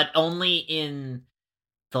 But only in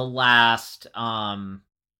the last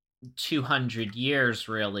 200 years,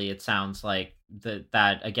 really, it sounds like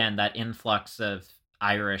that influx of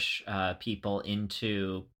Irish people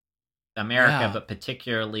into America, but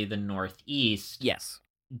particularly the Northeast. Yes.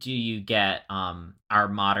 Do you get our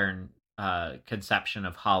modern conception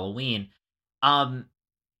of Halloween? And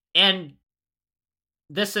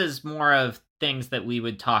this is more of things that we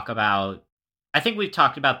would talk about. I think we've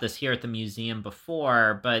talked about this here at the museum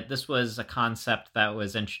before, but this was a concept that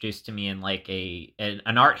was introduced to me in like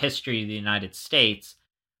an art history of the United States.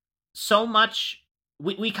 So much,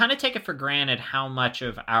 we kind of take it for granted how much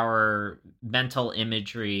of our mental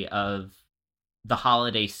imagery of the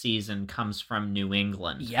holiday season comes from New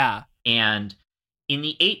England. Yeah. And in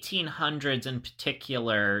the 1800s in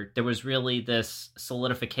particular, there was really this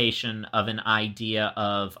solidification of an idea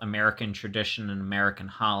of American tradition and American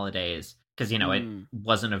holidays. Because, it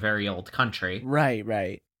wasn't a very old country.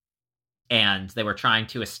 Right. And they were trying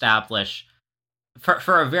to establish,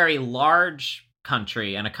 for a very large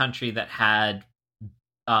country, and a country that had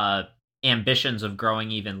ambitions of growing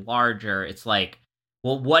even larger, it's like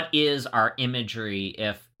well, what is our imagery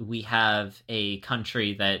if we have a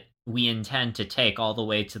country that we intend to take all the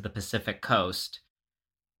way to the Pacific coast,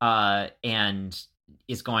 and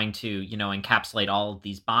is going to, encapsulate all of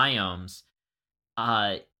these biomes,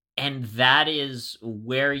 and that is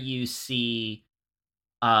where you see,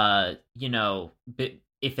 if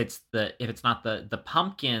it's not the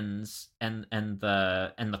pumpkins and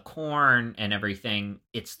the corn and everything,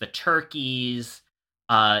 it's the turkeys,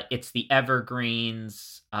 it's the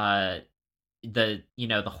evergreens, the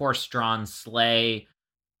horse-drawn sleigh.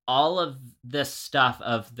 All of this stuff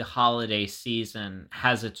of the holiday season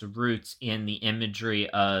has its roots in the imagery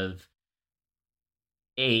of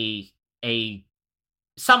a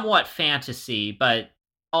somewhat fantasy, but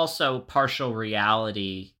also partial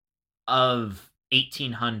reality of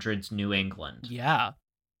 1800s New England. Yeah.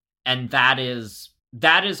 And that is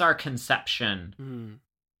our conception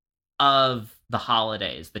of the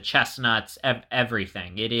holidays, the chestnuts,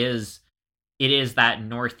 everything. It is that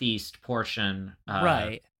northeast portion,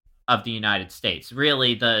 right, of the United States.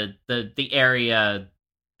 Really the area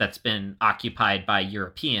that's been occupied by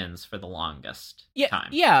Europeans for the longest time.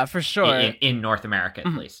 Yeah, for sure. In North America,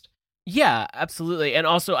 at least. Yeah, absolutely. And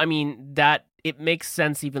also, I mean, that it makes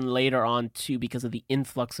sense even later on, too, because of the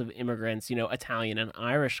influx of immigrants, Italian and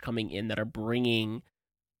Irish coming in that are bringing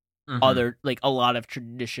other, like, a lot of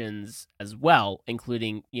traditions as well,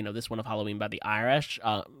 including, this one of Halloween by the Irish.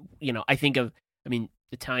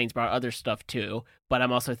 Italians brought other stuff, too, but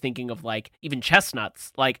I'm also thinking of, like, even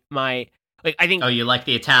chestnuts. I think... Oh, you like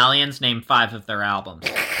the Italians? Name 5 of their albums.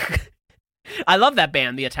 I love that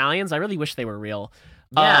band, the Italians. I really wish they were real.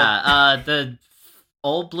 Yeah, the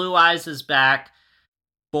Old Blue Eyes is back.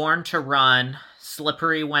 Born to Run,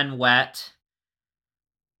 Slippery When Wet.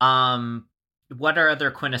 What are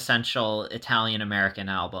other quintessential Italian American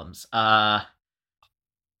albums?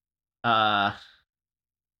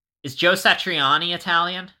 Is Joe Satriani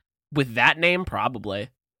Italian? With that name, probably.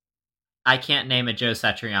 I can't name a Joe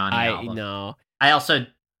Satriani album. No. I also...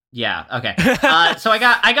 Yeah, okay. So I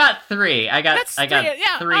got 3. I got 3.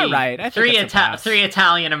 All right. I think 3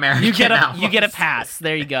 Italian American albums. You get a pass.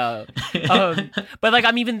 There you go. But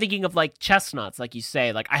I'm even thinking of chestnuts, like you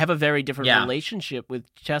say. I have a very different relationship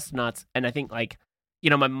with chestnuts, and I think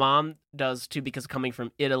my mom does too, because coming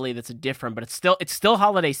from Italy, that's different. But it's still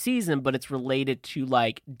holiday season, but it's related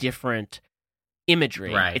to different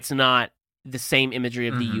imagery. Right. It's not the same imagery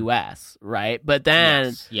of the U.S. Right, but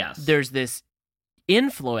then there's this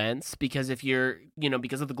influence, because if you're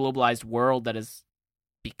because of the globalized world that has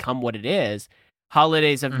become what it is,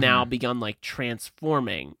 holidays have now begun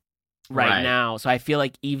transforming right now. So I feel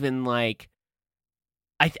even I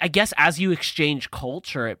guess as you exchange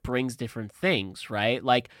culture, it brings different things, right?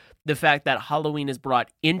 The fact that Halloween is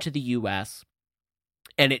brought into the US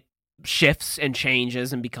and it shifts and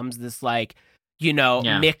changes and becomes this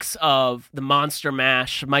mix of the Monster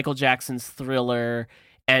Mash, Michael Jackson's Thriller,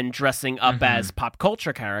 and dressing up as pop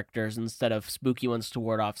culture characters instead of spooky ones to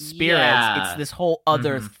ward off spirits. Yeah. It's this whole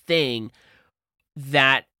other thing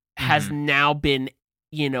that has now been,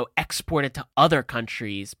 exported to other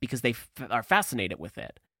countries because they are fascinated with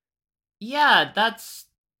it. Yeah,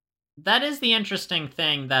 that is the interesting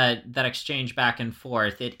thing, that exchange back and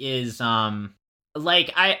forth. It is,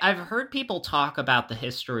 I've heard people talk about the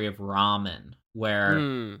history of ramen,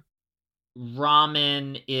 where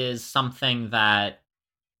ramen is something that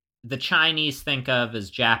the Chinese think of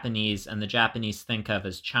as Japanese and the Japanese think of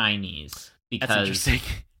as Chinese, because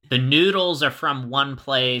the noodles are from one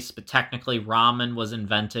place, but technically ramen was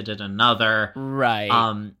invented at another. Right.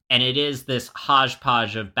 And it is this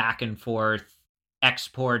hodgepodge of back and forth,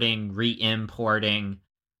 exporting, re-importing,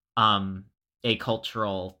 a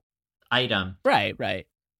cultural item. Right.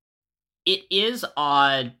 It is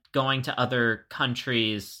odd going to other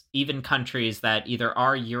countries, even countries that either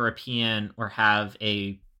are European or have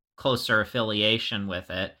a closer affiliation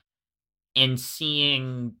with it, and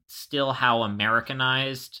seeing still how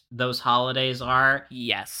Americanized those holidays are.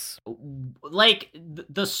 Yes. The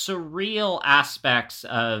surreal aspects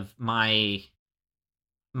of my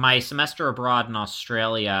semester abroad in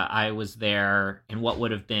Australia. I was there in what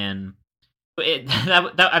would have been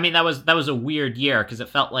that was a weird year, because it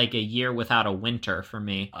felt like a year without a winter for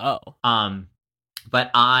me. Oh.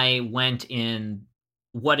 But I went in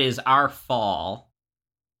what is our fall,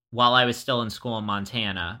 while I was still in school in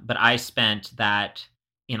Montana, but I spent that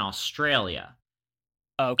in Australia.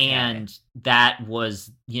 Okay. And that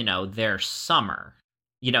was, their summer.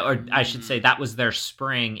 Or I should say that was their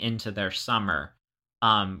spring into their summer,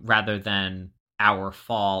 rather than our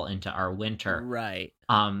fall into our winter. Right.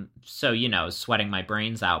 So, sweating my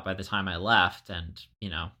brains out by the time I left, and,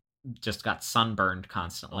 just got sunburned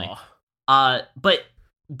constantly. Oh. But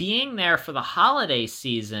being there for the holiday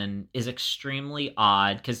season is extremely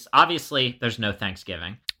odd because obviously there's no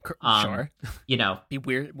Thanksgiving. Sure. You know, Be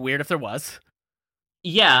weird if there was.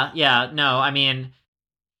 Yeah. No, I mean,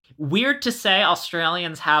 weird to say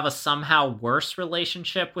Australians have a somehow worse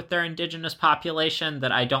relationship with their indigenous population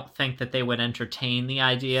that I don't think that they would entertain the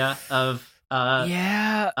idea of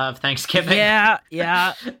of Thanksgiving. Yeah.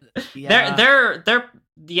 They're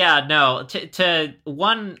no, to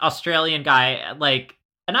one Australian guy, like,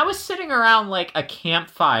 and I was sitting around like a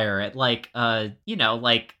campfire at like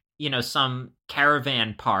some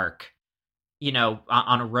caravan park,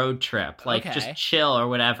 on a road trip, like just chill or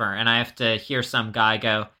whatever, and I have to hear some guy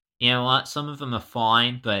go, you know what, some of them are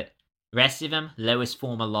fine, but the rest of them, lowest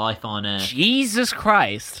form of life on Earth. Jesus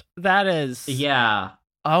Christ. That is... Yeah.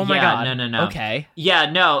 Oh my God. No. Okay.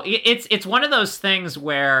 Yeah, no, it's one of those things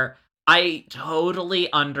where I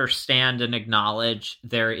totally understand and acknowledge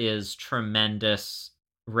there is tremendous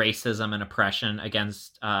racism and oppression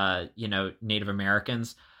against, Native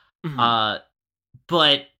Americans. Mm-hmm.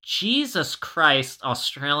 But Jesus Christ,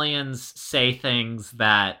 Australians say things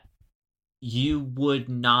that you would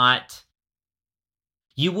not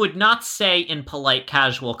say in polite,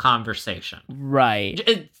 casual conversation.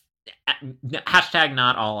 Right. Hashtag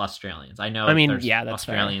not all Australians. I know. There's that's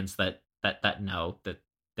Australians that know that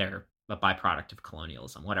they're a byproduct of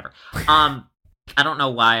colonialism. Whatever. I don't know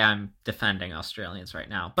why I'm defending Australians right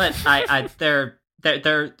now, but they're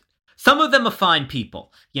some of them are fine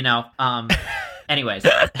people. Anyways,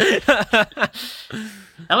 that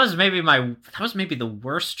was maybe the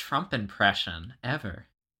worst Trump impression ever.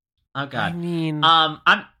 Oh God. I mean,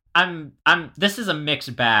 I'm this is a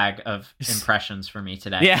mixed bag of impressions for me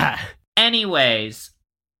today. Yeah. Anyways,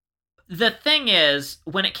 the thing is,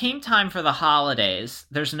 when it came time for the holidays,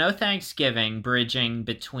 there's no Thanksgiving bridging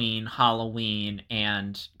between Halloween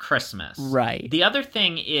and Christmas. Right. The other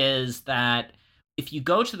thing is that if you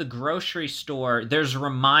go to the grocery store, there's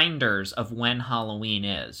reminders of when Halloween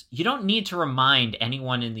is. You don't need to remind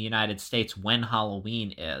anyone in the United States when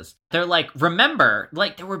Halloween is. They're like, remember,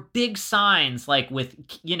 like there were big signs like with,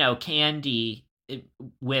 candy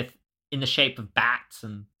with in the shape of bats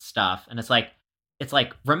and stuff. And it's like,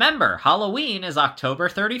 remember, Halloween is October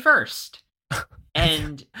 31st.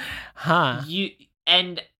 And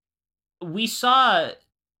we saw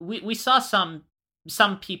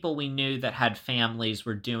some people we knew that had families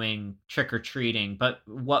were doing trick-or-treating, but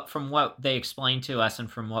from what they explained to us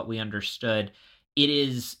and from what we understood, it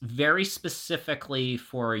is very specifically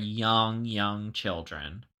for young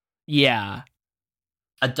children. Yeah.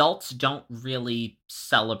 Adults don't really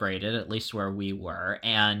celebrate it, at least where we were,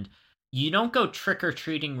 and you don't go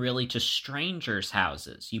trick-or-treating really to strangers'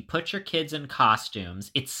 houses. You put your kids in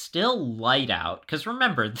costumes. It's still light out, because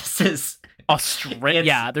remember, this is... Australia.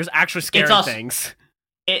 Yeah, there's actually scary things.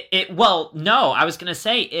 Well, no, I was going to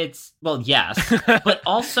say yes, but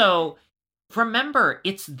also, remember,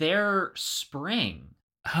 it's their spring.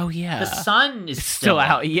 Oh, yeah. The sun is still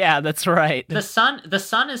out. Yeah, that's right. The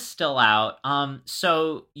sun is still out.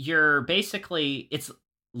 So you're basically, it's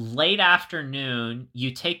late afternoon,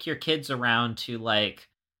 you take your kids around to like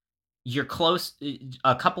you're close,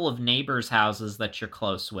 a couple of neighbors' houses that you're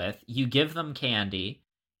close with, you give them candy,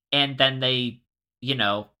 and then they,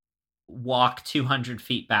 walk 200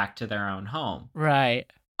 feet back to their own home. Right.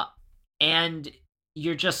 And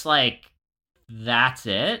you're just like, that's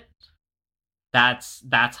it? That's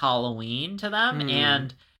Halloween to them?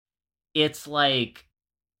 And it's like,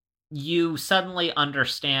 you suddenly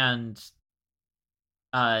understand,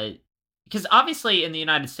 because obviously in the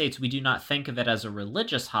United States, we do not think of it as a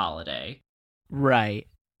religious holiday. Right.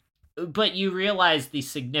 But you realize the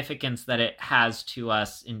significance that it has to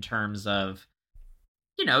us in terms of,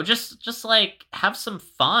 just like have some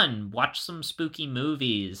fun, watch some spooky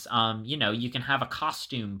movies. You can have a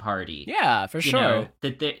costume party. Yeah, for sure.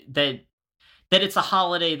 That it's a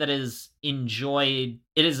holiday that is enjoyed.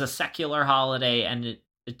 It is a secular holiday, and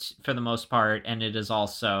it's for the most part, and it is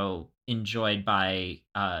also enjoyed by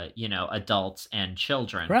adults and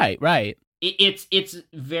children. Right. It's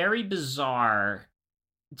very bizarre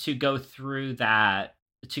to go through that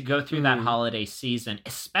holiday season,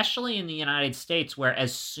 especially in the United States, where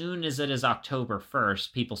as soon as it is October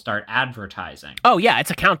 1st, people start advertising. Oh yeah,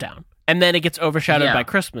 it's a countdown, and then it gets overshadowed by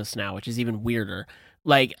Christmas now, which is even weirder.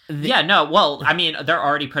 Like, they're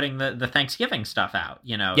already putting the Thanksgiving stuff out.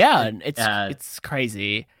 Yeah, it's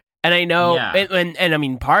crazy. And I know, and I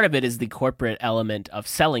mean, part of it is the corporate element of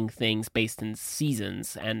selling things based in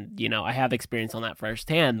seasons. And, I have experience on that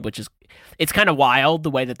firsthand, which is, it's kind of wild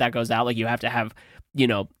the way that goes out. Like, you have to have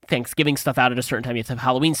Thanksgiving stuff out at a certain time. You have to have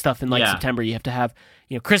Halloween stuff in September. You have to have,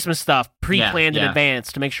 Christmas stuff pre-planned in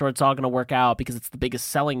advance to make sure it's all going to work out because it's the biggest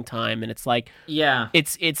selling time. And it's like,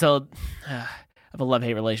 it's a, I have a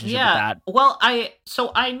love-hate relationship with that. Well,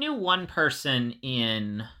 I knew one person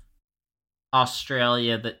in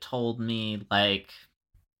Australia that told me, like,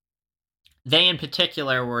 they in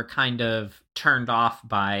particular were kind of turned off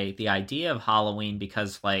by the idea of Halloween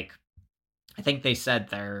because, like, I think they said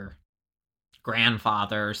their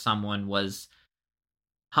grandfather or someone was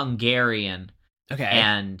Hungarian. Okay.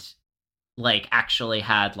 And, like, actually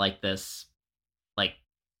had, like, this, like,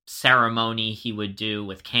 ceremony he would do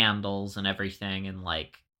with candles and everything, and,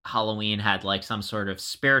 like, Halloween had, like, some sort of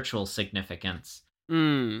spiritual significance.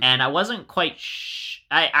 And I wasn't quite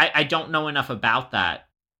I don't know enough about that,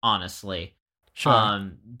 honestly.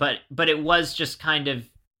 Sure. But it was just kind of,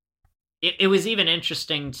 it was even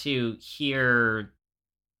interesting to hear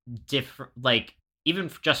different, like, even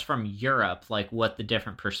just from Europe, like, what the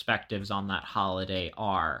different perspectives on that holiday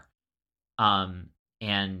are.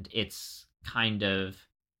 And it's kind of,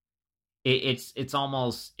 it's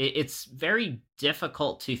almost, it's very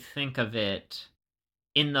difficult to think of it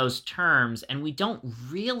in those terms, and we don't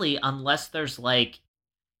really, unless there's, like,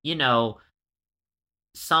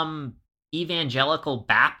 some evangelical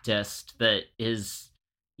Baptist that is,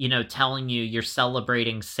 telling you you're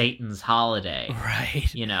celebrating Satan's holiday.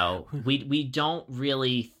 Right. We don't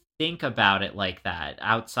really think about it like that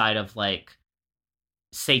outside of, like,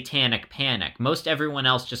 satanic panic. Most everyone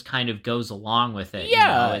else just kind of goes along with it.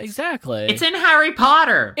 Yeah, exactly. It's in Harry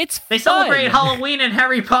Potter. They celebrate Halloween in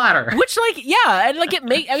Harry Potter. Which, like, and like it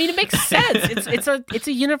makes sense. It's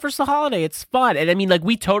a universal holiday. It's fun. And I mean, like,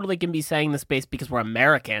 we totally can be saying this based because we're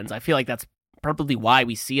Americans. I feel like that's probably why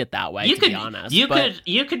we see it that way, to be honest.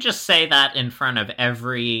 You could just say that in front of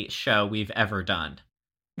every show we've ever done.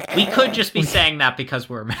 We could just be saying that because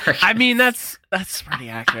we're Americans. I mean, that's pretty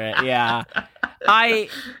accurate. Yeah.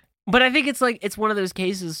 But I think it's like, it's one of those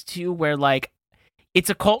cases too where, like, it's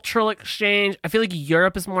a cultural exchange. I feel like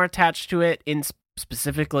Europe is more attached to it, in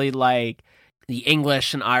specifically, like, the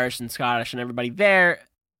English and Irish and Scottish and everybody there,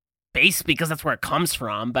 based because that's where it comes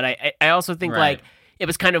from. But I also think like it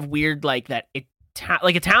was kind of weird, like, that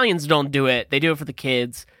like, Italians don't do it. They do it for the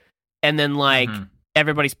kids, and then, like,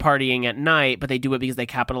 everybody's partying at night, but they do it because they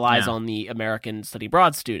capitalize on the American study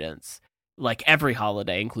abroad students. Like, every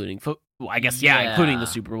holiday, including including the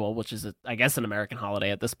Super Bowl, which is I guess an American holiday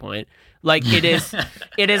at this point. Like, it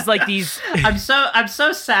is like these. I'm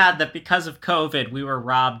so sad that because of COVID we were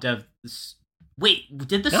robbed of this. Wait,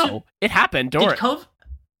 it happened. Did COVID?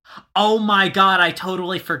 Oh my god, I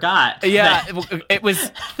totally forgot. Yeah, it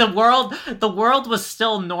was the world was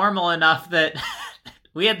still normal enough that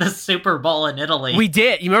we had the Super Bowl in Italy. We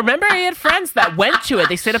did. You remember I had friends that went to it.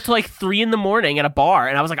 They stayed up till like 3 a.m. at a bar,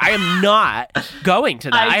 and I was like, I am not going to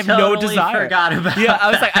that. I have no desire. Forgot about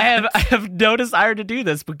I was like, I have no desire to do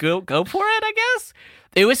this, but go for it, I guess.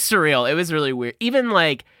 It was surreal. It was really weird. Even,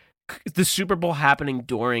 like, the Super Bowl happening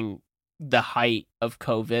during the height of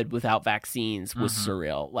COVID without vaccines was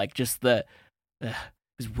surreal. Like, just it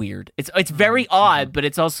was weird. It's very odd, but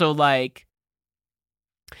it's also, like,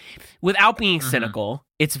 without being cynical,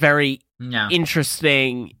 it's very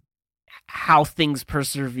interesting how things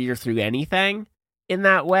persevere through anything in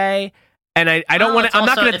that way. And I don't want to. I'm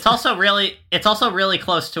not going to. It's also really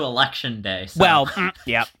close to Election Day. So. Well,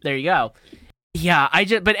 yeah, there you go. Yeah,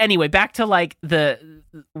 but anyway, back to, like,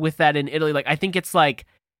 with that in Italy. Like, I think it's like,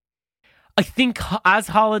 I think as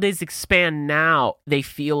holidays expand now, they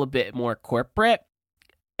feel a bit more corporate,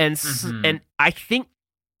 and I think,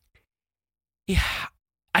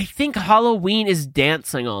 I think Halloween is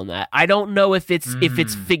dancing on that. I don't know if it's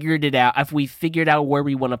figured it out, if we figured out where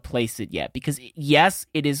we want to place it yet. Because yes,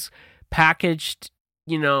 it is packaged,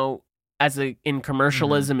 in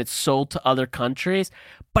commercialism, it's sold to other countries.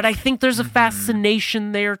 But I think there's a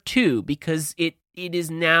fascination there too, because it is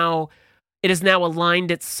now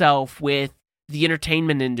aligned itself with the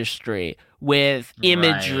entertainment industry, with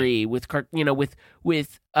imagery, with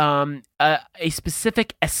a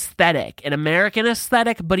specific aesthetic, an American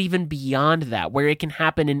aesthetic, but even beyond that, where it can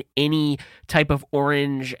happen in any type of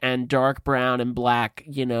orange and dark brown and black,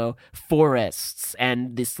 forests,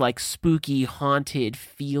 and this, like, spooky, haunted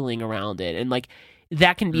feeling around it. And, like,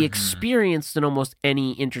 that can be experienced in almost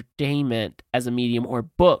any entertainment as a medium, or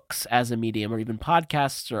books as a medium, or even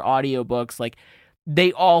podcasts or audiobooks. Like,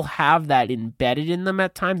 they all have that embedded in them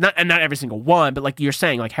at times. Not every single one, but, like you're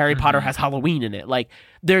saying, like, Harry Potter has Halloween in it. Like,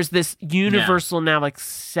 there's this universal now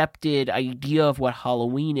accepted idea of what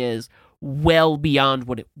Halloween is, well beyond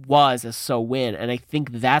what it was as So Win. And I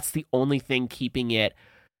think that's the only thing keeping it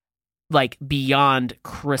like beyond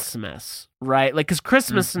Christmas, right? Like, because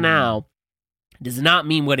Christmas now does not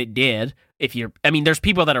mean what it did. There's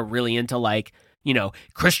people that are really into like,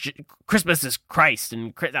 Christmas is Christ,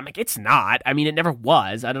 and I'm like, it's not. I mean, it never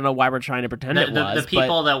was. I don't know why we're trying to pretend it was. The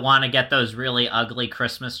people that want to get those really ugly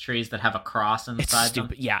Christmas trees that have a cross inside it's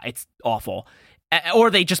stupid. them. Yeah, it's awful. Or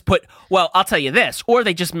they just I'll tell you this, or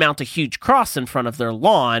they just mount a huge cross in front of their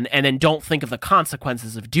lawn and then don't think of the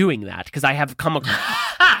consequences of doing that. Because I have come across...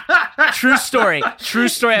 True story. I've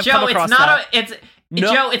come across that.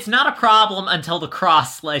 Joe, it's not a problem until the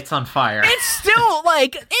cross lights on fire. It's still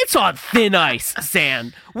it's on thin ice,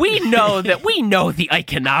 Xan. We know the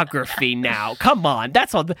iconography now. Come on,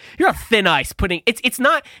 that's on. You're on thin ice. It's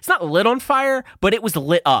not lit on fire, but it was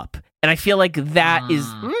lit up, and I feel like that is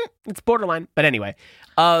it's borderline. But anyway,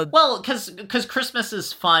 well, because Christmas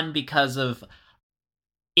is fun because of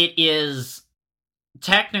it is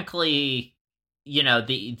technically,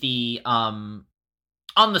 the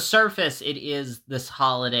on the surface, it is this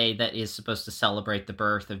holiday that is supposed to celebrate the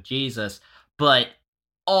birth of Jesus, but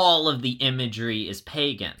all of the imagery is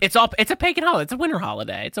pagan. It's a pagan holiday. It's a winter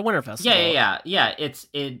holiday. It's a winter festival. Yeah.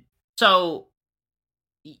 So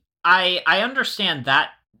I understand that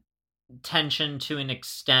tension to an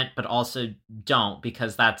extent, but also don't,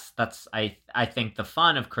 because that's I think the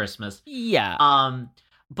fun of Christmas. Yeah.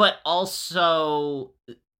 But also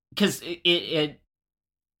because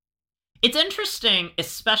it's interesting,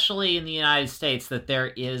 especially in the United States, that there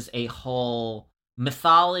is a whole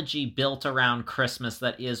mythology built around Christmas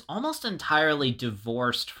that is almost entirely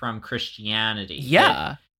divorced from Christianity.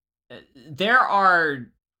 Yeah. There are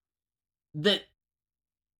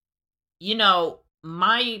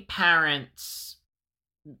my parents,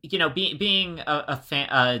 being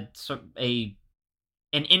a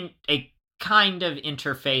kind of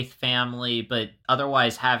interfaith family, but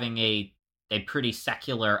otherwise having a pretty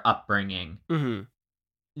secular upbringing. Mm-hmm.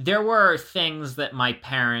 There were things that my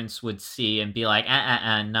parents would see and be like,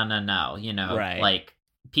 no, right. Like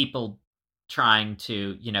people trying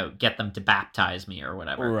to, get them to baptize me or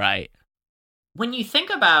whatever. Right. When you think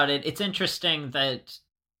about it, it's interesting that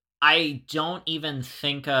I don't even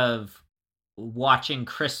think of watching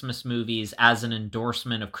Christmas movies as an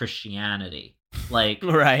endorsement of Christianity. Like,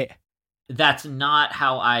 right. That's not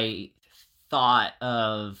how I thought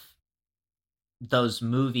of those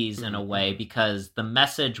movies in a way, because the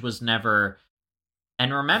message was never,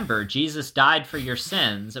 and remember, Jesus died for your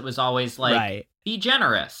sins. It was always like, right. Be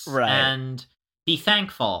generous, right. And be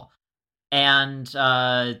thankful. And,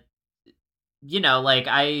 I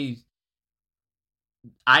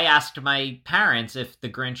asked my parents if the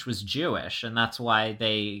Grinch was Jewish, and that's why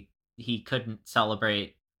he couldn't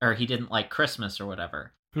celebrate, or he didn't like Christmas or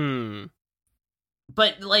whatever.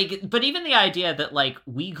 But even the idea that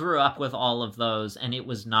we grew up with all of those and it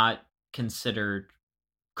was not considered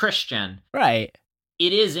Christian. Right.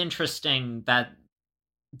 It is interesting that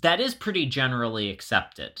is pretty generally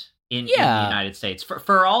accepted in the United States.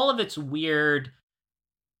 For all of its weird,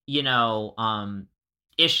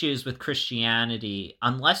 issues with Christianity,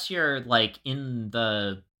 unless you're in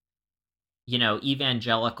the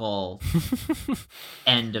evangelical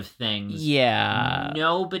end of things. Yeah.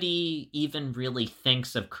 Nobody even really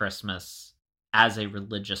thinks of Christmas as a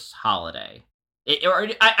religious holiday.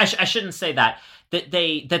 I shouldn't say that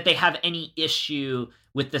they have any issue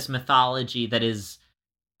with this mythology that is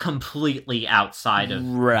completely outside of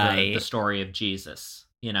the story of Jesus,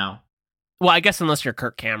 Well, I guess unless you're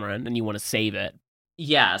Kirk Cameron and you want to save it.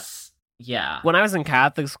 Yes. Yeah. When I was in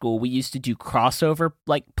Catholic school, we used to do crossover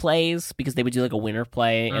plays, because they would do a winter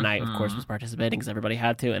play, and I, of course, was participating because everybody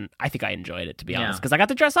had to, and I think I enjoyed it, to be honest, because I got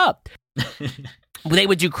to dress up. They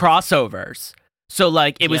would do crossovers. So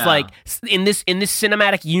it was in this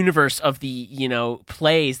cinematic universe of the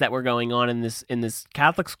plays that were going on in this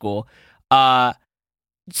Catholic school,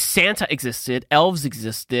 Santa existed, elves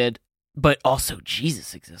existed, but also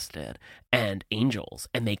Jesus existed, and angels,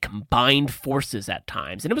 and they combined forces at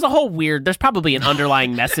times. And it was a whole weird, there's probably an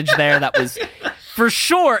underlying message there that was for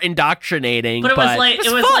sure indoctrinating. But it was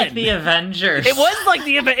fun. like the Avengers. It was like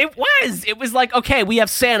the it was like, okay, we have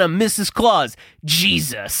Santa, Mrs. Claus,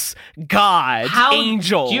 Jesus, God,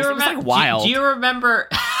 angels. It was wild. Do you remember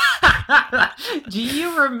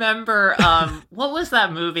what was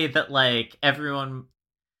that movie that everyone,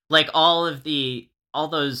 all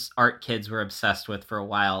those art kids were obsessed with for a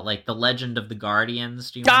while, The Legend of the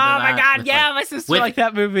Guardians? Do you remember that? Oh my god, my sister liked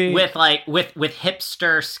that movie. With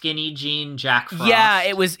hipster skinny jean Jack Frost. Yeah,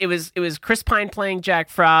 it was Chris Pine playing Jack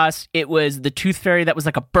Frost. It was the Tooth Fairy that was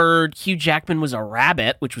like a bird. Hugh Jackman was a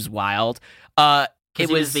rabbit, which was wild. Because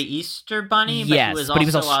he was the Easter Bunny, but yes, he was but he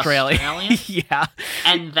was also Australian. Yeah.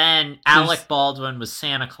 And then Alec Baldwin was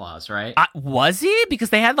Santa Claus, right? Was he? Because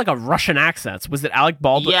they had like a Russian accent. Was it Alec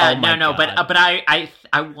Baldwin? Yeah, oh no, God. but I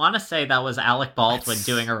want to say that was Alec Baldwin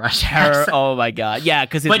doing a Russian accent. Oh my God, yeah,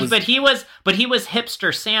 because but he was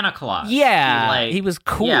hipster Santa Claus. Yeah, he was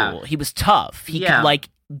cool. Yeah. He was tough. He could like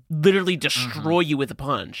literally destroy you with a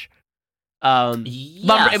punch.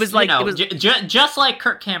 Yes, it was like it was just like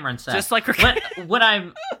Kirk Cameron said. Just like Kirk. What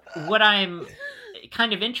I'm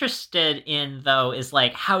kind of interested in though is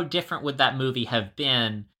like how different would that movie have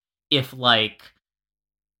been if like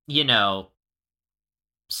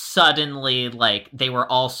suddenly like they were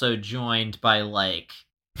also joined by like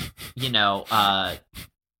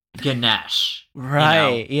Ganesh,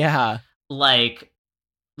 right? Yeah, like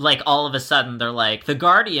all of a sudden they're like the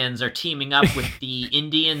Guardians are teaming up with the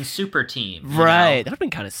Indian super team, right? That would have been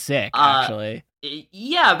kind of sick, actually.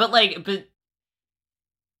 Yeah, but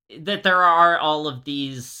that there are all of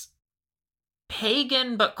these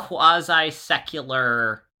pagan but quasi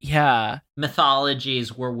secular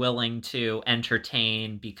mythologies we're willing to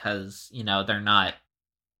entertain because they're not.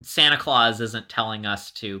 Santa Claus isn't telling us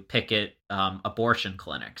to picket abortion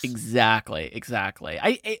clinics. Exactly.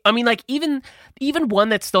 I mean, like even one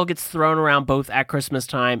that still gets thrown around both at Christmas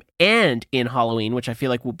time and in Halloween, which I feel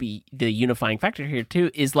like will be the unifying factor here too,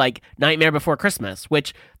 is like Nightmare Before Christmas,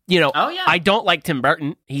 which I don't like Tim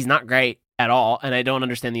Burton. He's not great at all, and I don't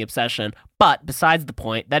understand the obsession. But besides the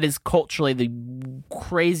point, that is culturally the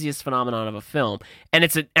craziest phenomenon of a film, and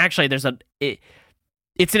it's an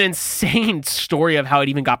insane story of how it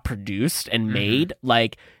even got produced and made.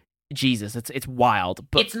 Like, Jesus, it's wild.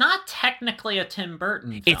 But it's not technically a Tim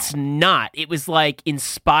Burton film. It's not. It was like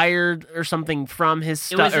inspired or something from his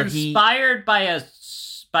stuff. It was inspired by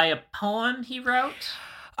a poem he wrote.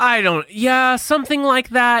 Something like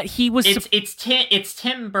that. He was. It's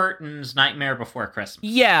Tim Burton's Nightmare Before Christmas.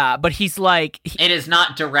 Yeah, but he's like. It is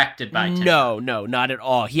not directed by Tim Burton. No, not at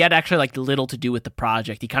all. He had actually like little to do with the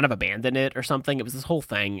project. He kind of abandoned it or something. It was this whole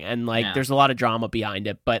thing, and like there's a lot of drama behind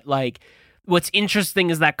it. But like, what's interesting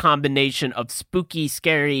is that combination of spooky,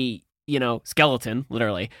 scary, skeleton,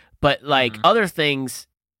 literally, but like other things,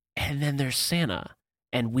 and then there's Santa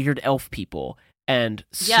and weird elf people and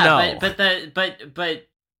snow. Yeah, but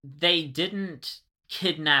they didn't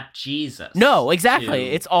kidnap Jesus. No, exactly.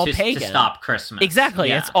 It's all pagan. To stop Christmas. Exactly.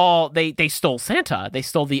 Yeah. It's all they stole Santa. They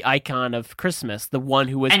stole the icon of Christmas, the one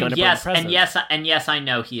who was going to bring presents. And yes, I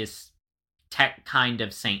know he is kind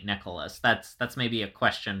of Saint Nicholas. That's maybe a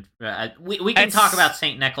question. We can talk about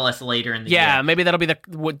Saint Nicholas later in the year. Yeah, maybe that'll be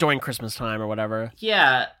during Christmas time or whatever.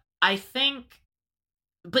 Yeah, I think.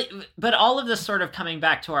 But all of this sort of coming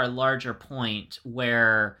back to our larger point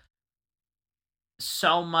where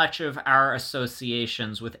so much of our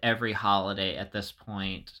associations with every holiday at this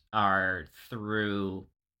point are through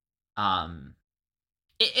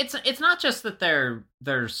it's not just that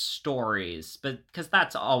they're stories, but because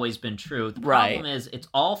that's always been true. The problem is it's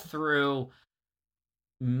all through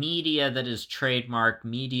media that is trademarked,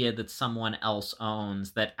 media that someone else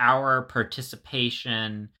owns, that our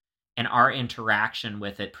participation and our interaction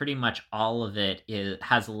with it, pretty much all of it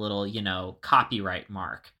has a little, copyright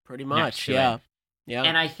mark. Pretty much, yeah. Yeah.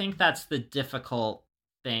 And I think that's the difficult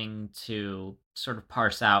thing to sort of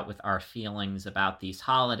parse out with our feelings about these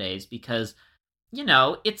holidays because,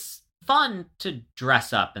 it's fun to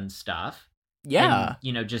dress up and stuff. Yeah.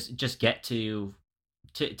 And, just get to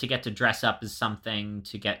get to dress up as something,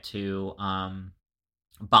 to get to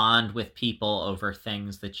bond with people over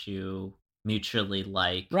things that you mutually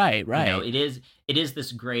like. Right. It is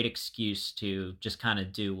this great excuse to just kind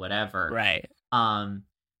of do whatever. Right.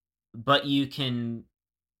 But you can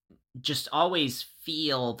just always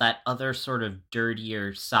feel that other sort of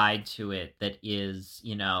dirtier side to it that is,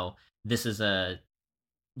 this is a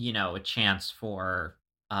chance for,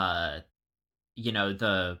 the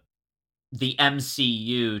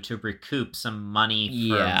MCU to recoup some money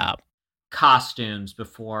from costumes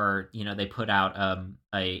before, they put out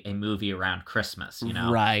a movie around Christmas,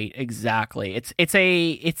 Right, exactly. It's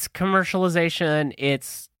commercialization.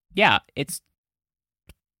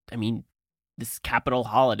 This capital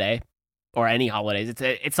holiday or any holidays,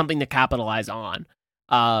 it's something to capitalize on,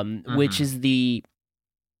 which is the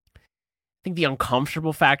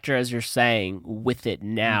uncomfortable factor, as you're saying, with it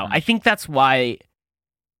now. I think that's why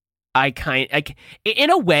in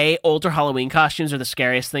a way, older Halloween costumes are the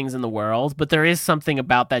scariest things in the world, but there is something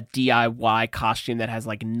about that DIY costume that has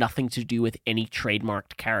like nothing to do with any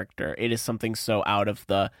trademarked character. It is something so out of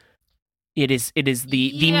the It is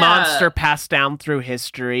the Yeah. monster passed down through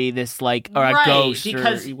history, this like, or a Right, ghost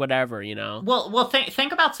because- or whatever, you know. Well,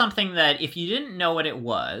 think about something that if you didn't know what it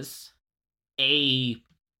was, a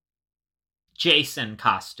Jason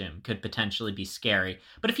costume could potentially be scary.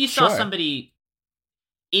 But if you saw Sure. somebody,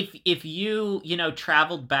 if you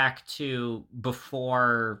traveled back to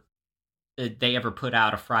before they ever put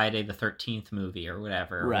out a Friday the 13th movie or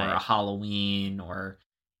whatever, Right. or a Halloween or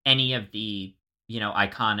any of the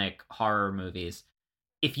iconic horror movies,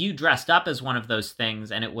 if you dressed up as one of those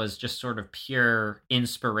things and it was just sort of pure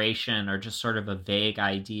inspiration or just sort of a vague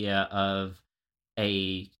idea of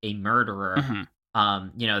a murderer,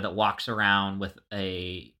 that walks around with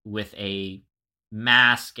a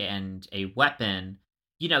mask and a weapon,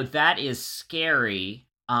 that is scary.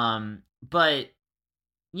 But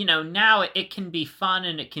now it can be fun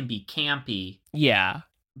and it can be campy, Yeah.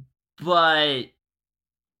 but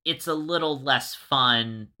it's a little less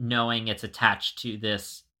fun knowing it's attached to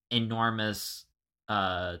this enormous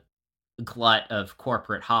glut of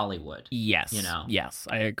corporate Hollywood. Yes. Yes,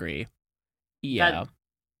 I agree. Yeah.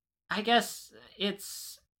 I guess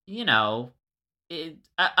it's,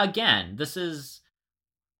 again, this is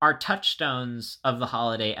our touchstones of the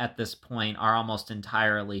holiday at this point are almost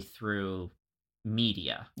entirely through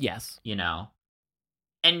media, Yes.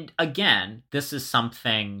 And again, this is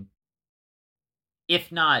something,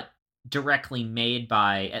 if not directly made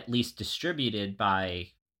by, at least distributed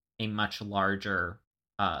by a much larger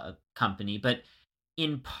company, but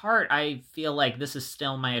in part, I feel like this is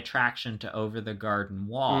still my attraction to Over the Garden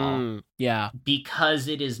Wall. Yeah. Because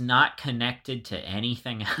it is not connected to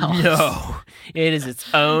anything else. No. It is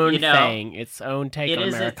its own thing. Its own take on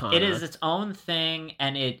Americana. It is its own thing,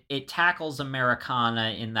 and it tackles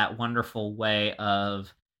Americana in that wonderful way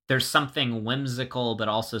of there's something whimsical, but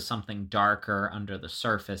also something darker under the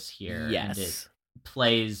surface here. Yes. And it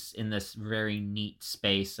plays in this very neat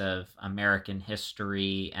space of American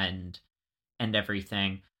history and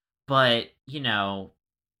everything, but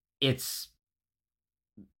it's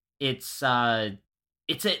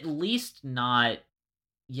at least not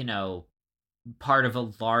part of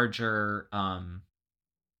a larger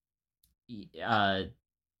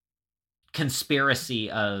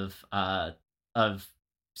conspiracy of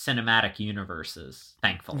cinematic universes,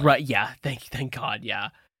 thankfully. Right, yeah. Thank God, yeah.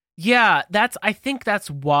 Yeah, I think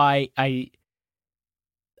that's why I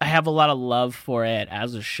have a lot of love for it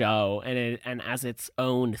as a show and as its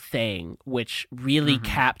own thing, which really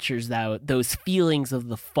captures those feelings of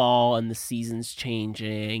the fall and the seasons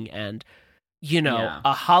changing and,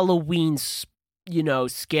 a Halloween,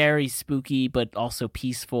 scary, spooky, but also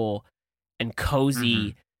peaceful and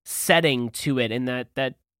cozy setting to it. And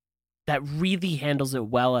that really handles it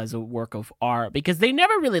well as a work of art because they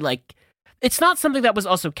never really it's not something that was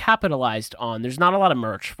also capitalized on. There's not a lot of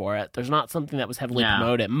merch for it. There's not something that was heavily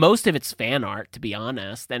promoted. Most of it's fan art, to be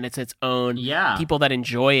honest, and it's its own people that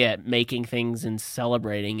enjoy it, making things and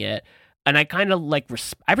celebrating it. And I kind of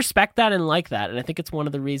I respect that and like that, and I think it's one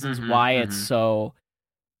of the reasons why it's so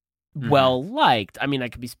well liked. I mean, I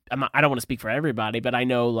don't want to speak for everybody, but I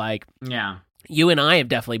know you and I have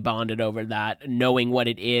definitely bonded over that, knowing what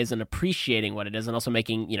it is and appreciating what it is, and also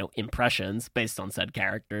making, impressions based on said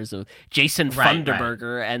characters of Jason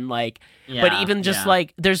Funderburger and but even just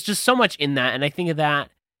there's just so much in that. And I think of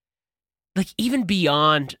that, even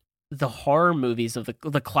beyond the horror movies of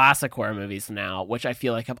the classic horror movies now, which I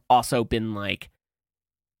feel like have also been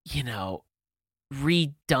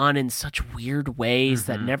redone in such weird ways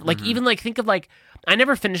that never even think of I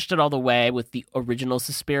never finished it all the way with the original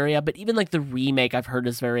Suspiria, but even the remake I've heard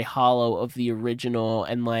is very hollow of the original,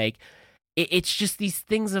 and it's just these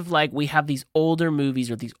things of we have these older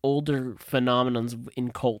movies or these older phenomenons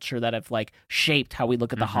in culture that have shaped how we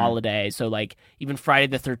look at the holidays. So even Friday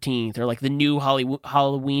the 13th or the new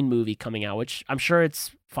Halloween movie coming out, which I'm sure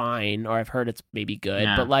it's fine, or I've heard it's maybe good,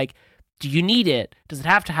 but do you need it? Does it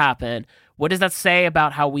have to happen? What does that say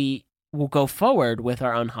about how we will go forward with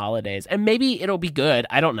our own holidays? And maybe it'll be good.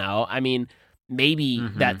 I don't know. I mean, maybe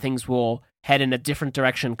that things will head in a different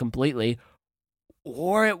direction completely,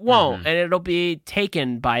 or it won't, and it'll be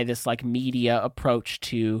taken by this media approach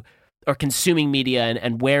to, or consuming media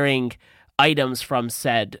and wearing items from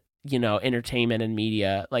said, entertainment and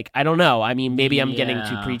media. I don't know. I mean, maybe I'm getting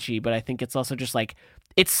too preachy, but I think it's also just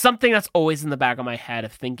it's something that's always in the back of my head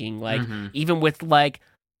of thinking, even with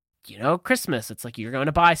Christmas, it's you're going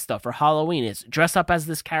to buy stuff, or Halloween, it's dress up as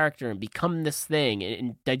this character and become this thing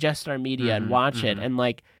and digest our media and watch it. And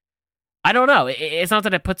I don't know. It's not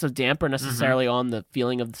that it puts a damper necessarily on the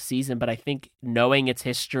feeling of the season, but I think knowing its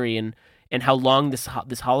history and how long this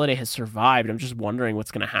holiday has survived, I'm just wondering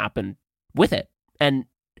what's going to happen with it. And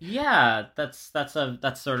Yeah, that's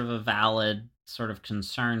sort of a valid sort of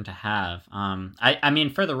concern to have. I mean,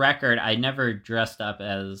 for the record, I never dressed up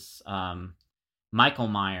as Michael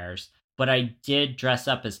Myers, but I did dress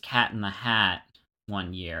up as Cat in the Hat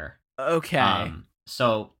one year. Okay.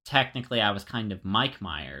 So technically, I was kind of Mike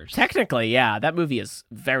Myers. Technically, yeah, that movie is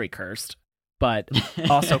very cursed, but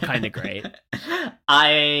also kind of great.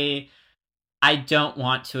 I don't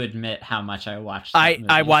want to admit how much I watched that movie.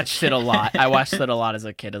 I watched it a lot. I watched it a lot as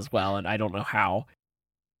a kid as well, and I don't know how.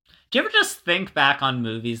 Do you ever just think back on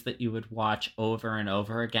movies that you would watch over and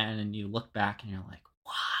over again, and you look back and you're like,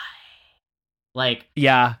 why? Like,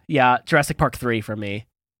 yeah, Jurassic Park 3 for me,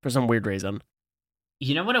 for some weird reason.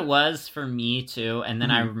 You know what it was for me too? And then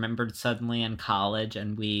I remembered suddenly in college,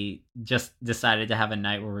 and we just decided to have a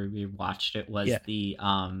night where we watched it, was the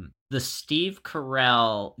Steve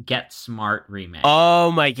Carell Get Smart remake.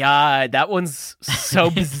 Oh my god, that one's so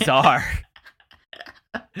bizarre.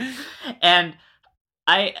 And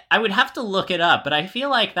I would have to look it up, but I feel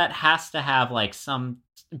like that has to have like some,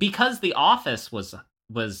 because The Office was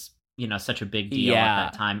such a big deal at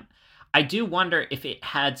that time. I do wonder if it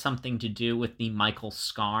had something to do with the Michael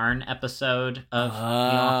Scarn episode of The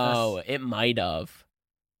Office. Oh, it might have.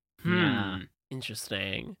 Yeah.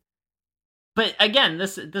 Interesting. But again,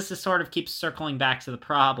 this is sort of keeps circling back to the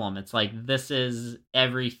problem. It's like, this is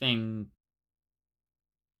everything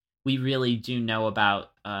we really do know about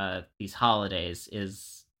these holidays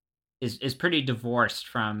is pretty divorced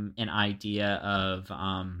from an idea of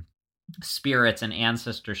spirits and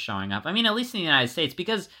ancestors showing up. I mean, at least in the United States,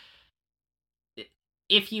 because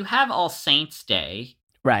if you have All Saints Day,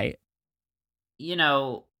 right,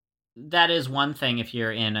 that is one thing if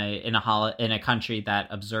you're in a country that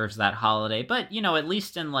observes that holiday. But at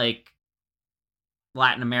least in like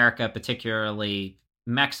Latin America, particularly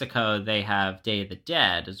Mexico, they have Day of the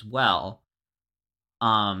Dead as well,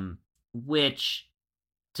 which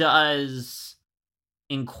does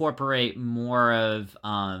incorporate more of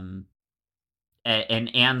an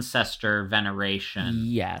ancestor veneration.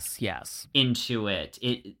 Yes. Into it.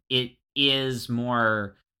 It is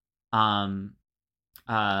more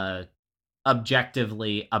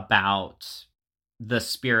objectively about the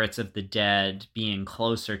spirits of the dead being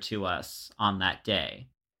closer to us on that day.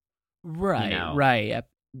 Right. Right.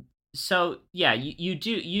 So yeah, you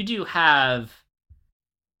do have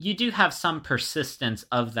some persistence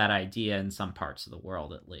of that idea in some parts of the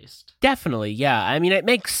world, at least. Definitely, yeah. I mean, it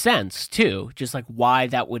makes sense, too, just like why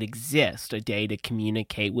that would exist, a day to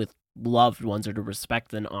communicate with loved ones or to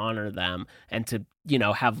respect and honor them, and to,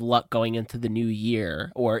 have luck going into the new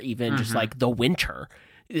year, or even just like the winter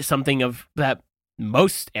is something of that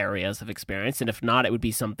most areas have experienced, and if not, it would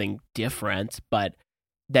be something different, but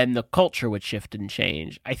then the culture would shift and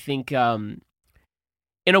change. I think, in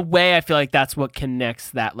a way, I feel like that's what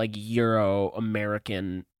connects that like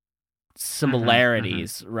Euro-American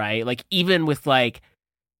similarities, right? Like even with like,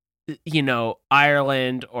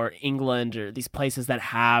 Ireland or England or these places that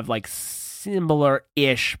have like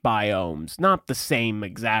similar-ish biomes, not the same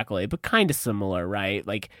exactly, but kind of similar, right?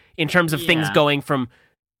 Like in terms of things going from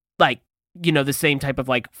like, the same type of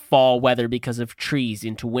like fall weather because of trees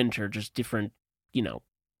into winter, just different,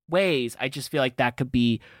 ways. I just feel like that could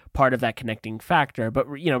be part of that connecting factor. But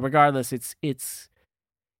regardless, it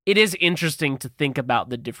is interesting to think about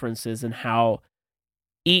the differences and how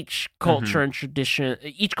each culture and tradition,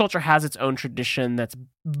 each culture has its own tradition that's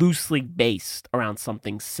loosely based around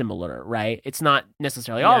something similar, right? It's not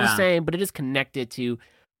necessarily all the same, but it is connected to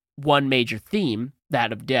one major theme,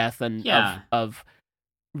 that of death and of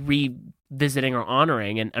revisiting or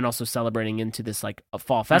honoring and also celebrating into this like a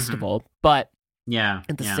fall festival. But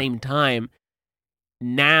at the same time,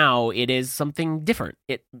 now it is something different.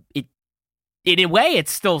 It in a way,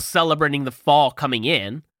 it's still celebrating the fall coming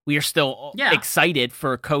in. We are still excited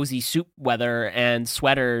for cozy soup weather and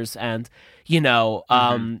sweaters and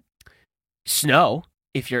snow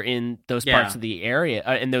if you're in those parts of the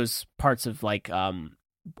area, in those parts of like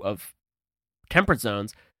of temperate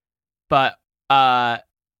zones, but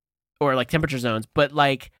or like temperature zones. But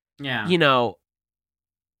like it's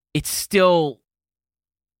still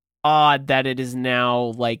odd that it is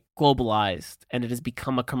now like globalized and it has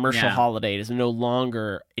become a commercial holiday. It is no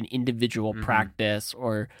longer an individual practice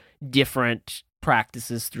or different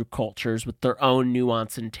practices through cultures with their own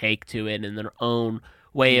nuance and take to it and their own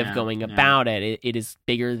way of going about it. It is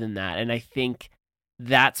bigger than that. And I think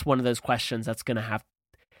that's one of those questions that's going to have,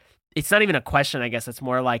 it's not even a question, I guess. It's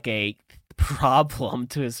more like a problem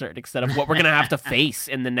to a certain extent of what we're going to have to face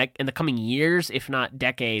in the coming years, if not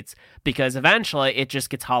decades, because eventually it just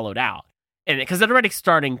gets hollowed out. And because it already is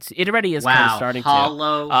kind of starting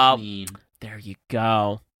Halloween. There you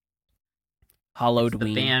go. Hollowed It's the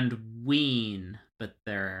ween. band Ween, but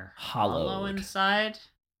they're hollow Hollowed. inside.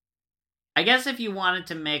 I guess if you wanted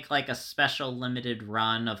to make like a special limited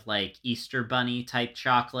run of like Easter Bunny type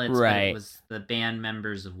chocolates, but Right. it was the band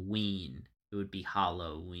members of Ween, it would be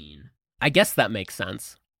Halloween. I guess that makes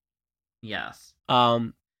sense. Yes.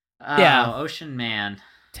 Yeah. Ocean Man.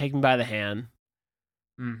 Take me by the hand.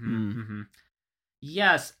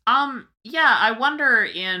 Yes. Yeah, I wonder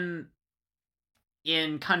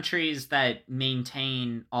in countries that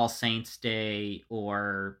maintain All Saints Day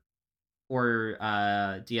or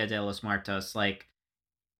Dia de los Muertos, like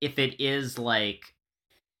if it is like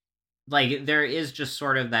there is just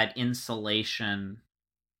sort of that insulation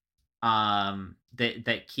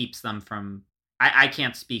that keeps them from I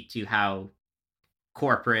can't speak to how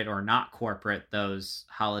corporate or not corporate those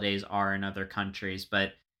holidays are in other countries,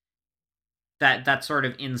 but that sort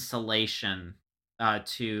of insulation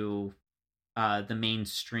to the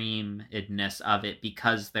mainstreamedness of it,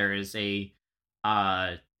 because there is a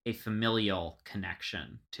familial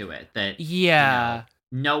connection to it that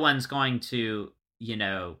no one's going to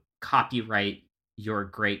copyright your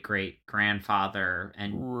great grandfather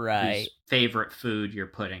and whose favorite food you're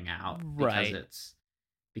putting out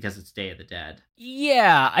because it's Day of the Dead.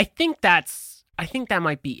 Yeah, I think that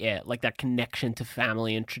might be it, like that connection to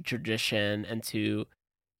family and tradition and to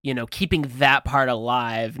keeping that part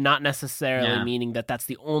alive, not necessarily meaning that that's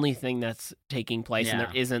the only thing that's taking place and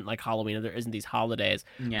there isn't like Halloween or there isn't these holidays,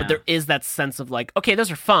 but there is that sense of like, okay,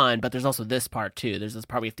 those are fun, but there's also this part too. There's this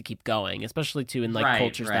part we have to keep going, especially too in like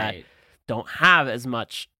cultures that don't have as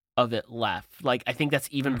much of it left. Like, I think that's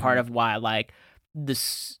even part of why like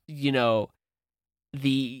this,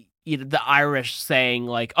 the Irish saying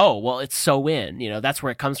like, oh, well, it's so in, that's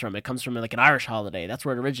where it comes from. It comes from like an Irish holiday. That's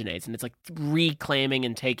where it originates. And it's like reclaiming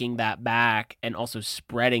and taking that back and also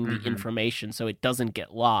spreading the information so it doesn't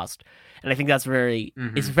get lost. And I think that's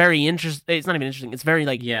it's very interesting. It's not even interesting. It's very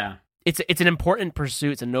like, it's an important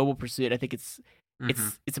pursuit. It's a noble pursuit. I think it's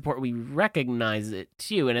important we recognize it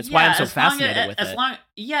too. And it's why I'm so fascinated with it.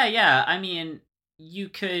 I mean, you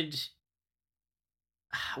could,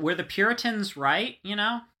 were the Puritans right,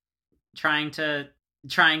 trying to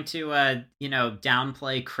downplay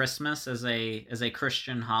Christmas as a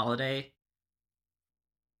Christian holiday?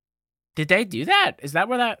 Did they do that? Is that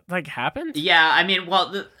where that like happened? Yeah, I mean,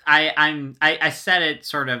 well, I said it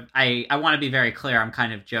sort of. I want to be very clear. I'm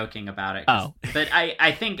kind of joking about it. But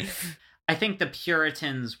I think the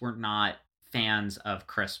Puritans were not fans of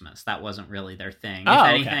Christmas. That wasn't really their thing. If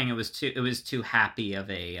anything, it was too happy of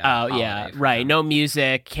a holiday for them. No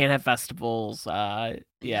music, can't have festivals. Well,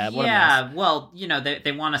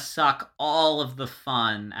 they want to suck all of the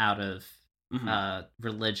fun out of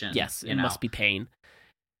religion. Yes, it must be pain.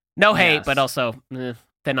 No hate, but also they're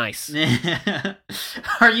nice.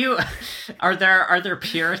 Are there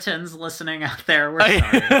Puritans listening out there? We're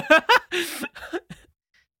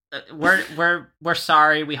sorry. We're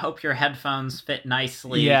sorry. We hope your headphones fit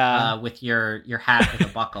nicely with your hat with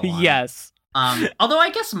a buckle on. Yes. Although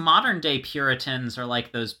I guess modern day Puritans are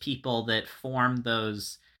like those people that form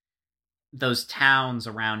those towns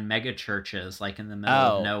around mega churches, like in the middle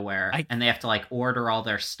of nowhere, and they have to like order all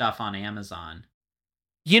their stuff on Amazon.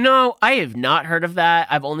 I have not heard of that.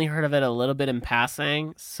 I've only heard of it a little bit in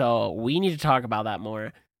passing, so we need to talk about that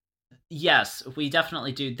more. Yes, we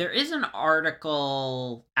definitely do. There is an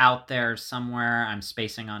article out there somewhere. I'm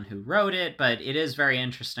spacing on who wrote it, but it is very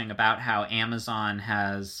interesting about how Amazon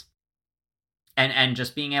has, and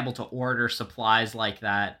just being able to order supplies like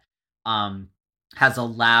that, has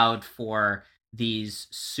allowed for these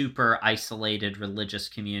super isolated religious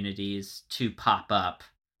communities to pop up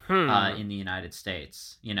in the United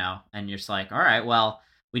States, and you're just like, all right, well,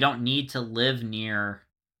 we don't need to live near,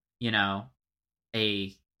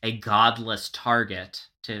 a godless Target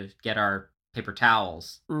to get our paper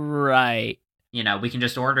towels. Right. We can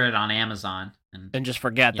just order it on Amazon and just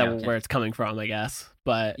forget where it's coming from, I guess.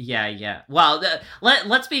 But yeah. Well,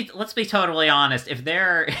 let's be totally honest. If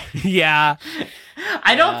they're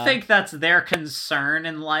I don't think that's their concern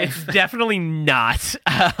in life. It's definitely not.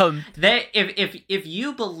 If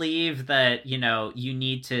you believe that you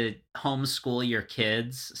need to homeschool your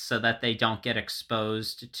kids so that they don't get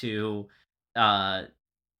exposed to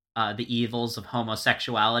the evils of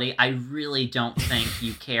homosexuality, I really don't think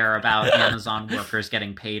you care about Amazon workers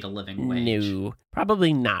getting paid a living wage. No,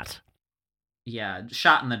 probably not. Yeah,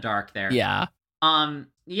 shot in the dark there. Yeah.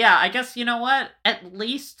 I guess, you know what? At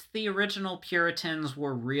least the original Puritans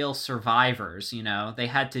were real survivors, They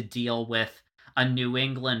had to deal with a New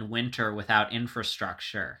England winter without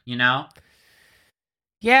infrastructure,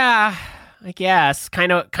 Yeah. I guess.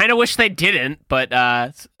 Kind of wish they didn't, but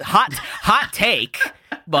hot take,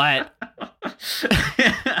 but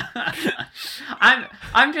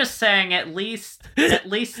I'm just saying at least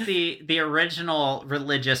the original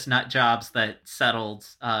religious nut jobs that settled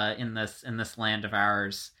in this land of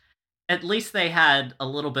ours, at least they had a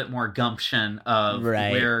little bit more gumption of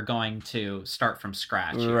we're going to start from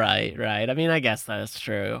scratch here. Right. I mean, I guess that's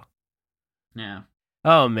true. Yeah.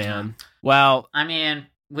 Oh man. Well, I mean,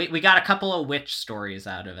 we got a couple of witch stories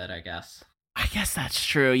out of it, I guess. I guess that's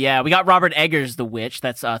true. Yeah, we got Robert Eggers' The Witch.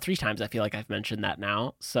 That's 3 times I feel like I've mentioned that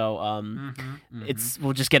now. So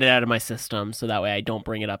we'll just get it out of my system so that way I don't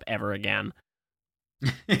bring it up ever again.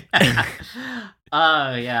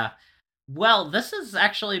 Oh yeah. Well, this has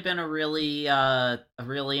actually been a really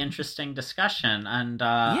interesting discussion, and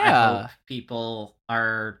I hope people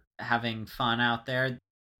are having fun out there.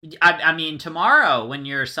 I mean, tomorrow when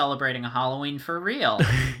you're celebrating a Halloween for real,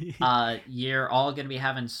 you're all going to be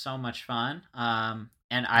having so much fun.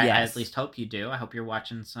 And I at least hope you do. I hope you're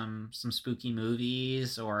watching some spooky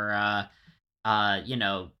movies, or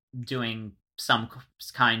doing some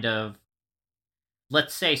kind of,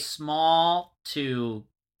 let's say, small to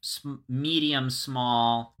medium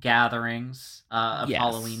small gatherings of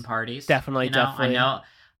Halloween parties. Definitely.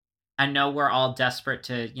 I know we're all desperate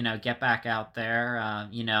to, get back out there.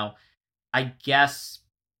 I guess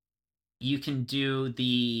you can do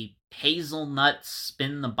the hazelnut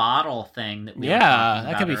spin the bottle thing that we were talking about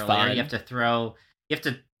that could be earlier. fun. You have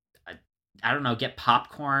to, I don't know, get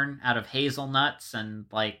popcorn out of hazelnuts and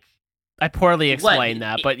like. I poorly explained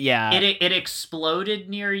that, but yeah. It exploded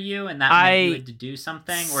near you, and that meant you had to do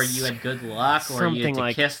something, or you had good luck, or you had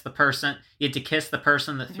to kiss the person. You had to kiss the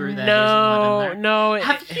person that threw that hazelnut in there. No.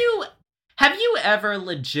 Have you ever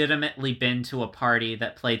legitimately been to a party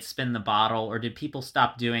that played Spin the Bottle, or did people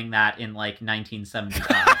stop doing that in like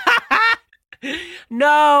 1975?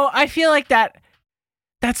 No, I feel like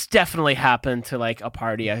that's definitely happened to like a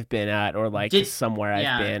party I've been at, or like somewhere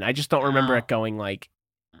I've been. I just don't remember it going like.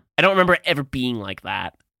 I don't remember it ever being like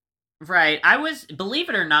that. Right. Believe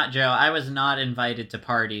it or not, Joe, I was not invited to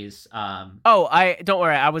parties. Don't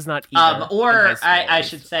worry, I was not either. I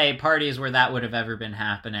should say parties where that would have ever been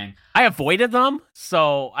happening. I avoided them,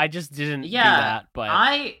 so I just didn't do that.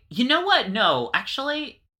 But you know what? No,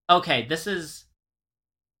 actually, okay, this is,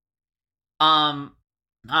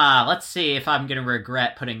 let's see if I'm going to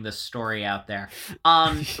regret putting this story out there.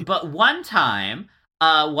 But one time,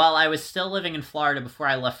 while I was still living in Florida before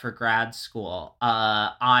I left for grad school,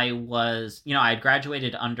 I was, I had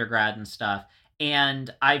graduated undergrad and stuff,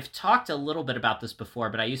 and I've talked a little bit about this before,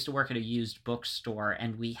 but I used to work at a used bookstore,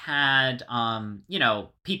 and we had,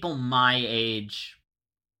 people my age,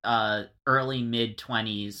 early,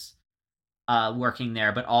 mid-20s, working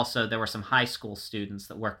there, but also there were some high school students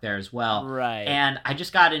that worked there as well. Right. And I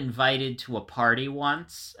just got invited to a party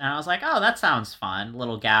once, and I was like, oh, that sounds fun,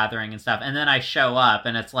 little gathering and stuff. And then I show up,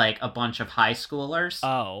 and it's like a bunch of high schoolers.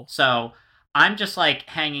 Oh. So I'm just like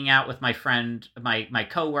hanging out with my friend, my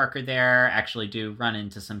coworker there. Actually do run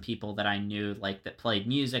into some people that I knew, like, that played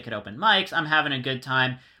music at open mics. I'm having a good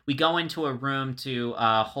time. We go into a room to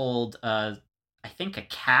hold I think a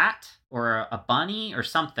cat or a bunny or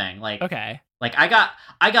something. Like, okay. Like I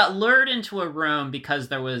got lured into a room because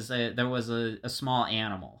there was a small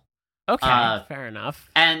animal. Okay, fair enough.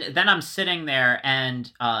 And then I'm sitting there,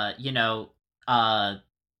 and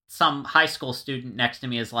some high school student next to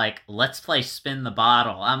me is like, "Let's play Spin the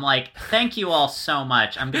Bottle." I'm like, "Thank you all so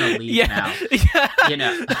much. I'm gonna leave now." This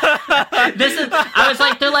is. I was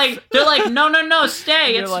like, they're like, no,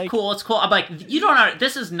 stay. It's like, cool. It's cool. I'm like, you don't know.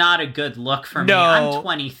 This is not a good look for me. I'm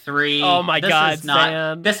 23. Oh my God,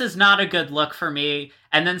 Sam. This is not a good look for me.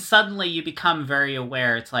 And then suddenly you become very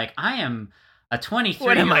aware. It's like, I am a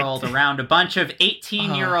 23-year-old around a bunch of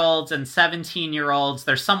 18-year-olds and 17-year-olds.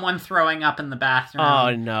 There's someone throwing up in the bathroom.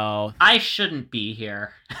 Oh, no. I shouldn't be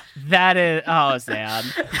here. That is... Oh, Zan.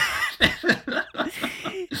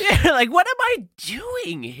 Like, what am I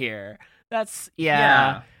doing here? That's...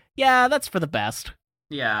 Yeah, that's for the best.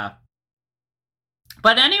 Yeah.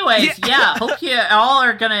 But anyways, hope you all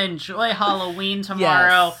are going to enjoy Halloween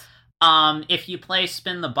tomorrow. Yes. If you play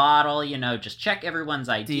Spin the Bottle, just check everyone's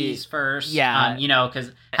IDs first. Yeah.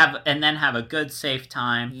 And then have a good, safe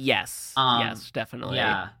time. Yes. Yes, definitely.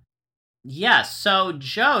 Yeah. Yeah. So,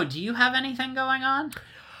 Joe, do you have anything going on?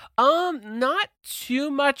 Not too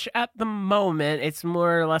much at the moment. It's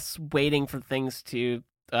more or less waiting for things to,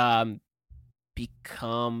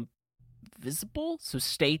 become visible, so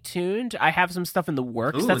stay tuned. I have some stuff in the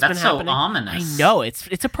works Ooh, that's been so happening. Ominous. I know,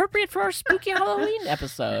 it's appropriate for our spooky Halloween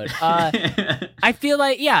episode. I feel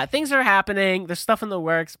like, things are happening. There's stuff in the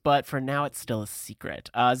works, but for now it's still a secret.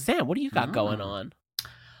 Xan, what do you got going on?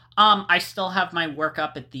 I still have my work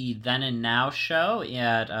up at the Then and Now show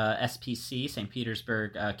at SPC, St.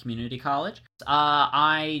 Petersburg Community College.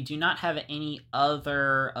 I do not have any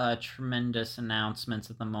other tremendous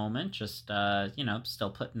announcements at the moment. Just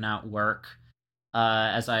still putting out work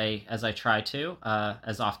as I try to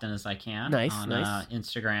as often as I can on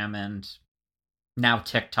Instagram and now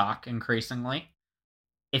TikTok increasingly.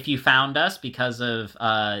 If you found us because of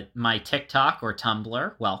my TikTok or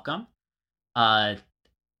Tumblr, welcome.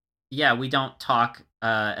 Yeah, we don't talk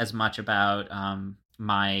as much about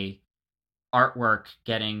my artwork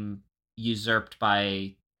getting usurped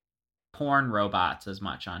by porn robots as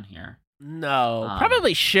much on here. No,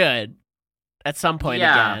 probably should at some point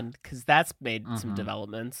again, because that's made some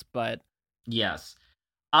developments, but... Yes.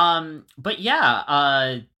 But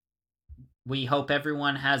yeah, we hope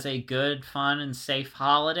everyone has a good, fun, and safe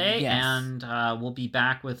holiday, and we'll be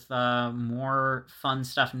back with more fun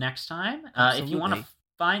stuff next time. If you want to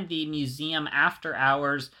find the museum after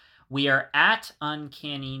hours, we are at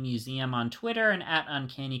Uncanny Museum on Twitter and at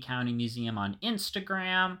Uncanny County Museum on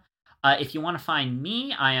Instagram. If you want to find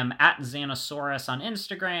me, I am at Xanosaurus on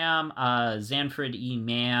Instagram, Xanfrid E.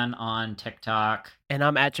 Man on TikTok. And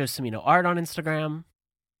I'm at Joe Cimino Art on Instagram.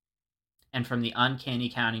 And from the Uncanny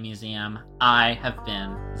County Museum, I have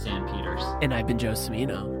been Xan Peters. And I've been Joe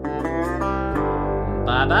Cimino.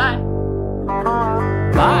 Bye-bye.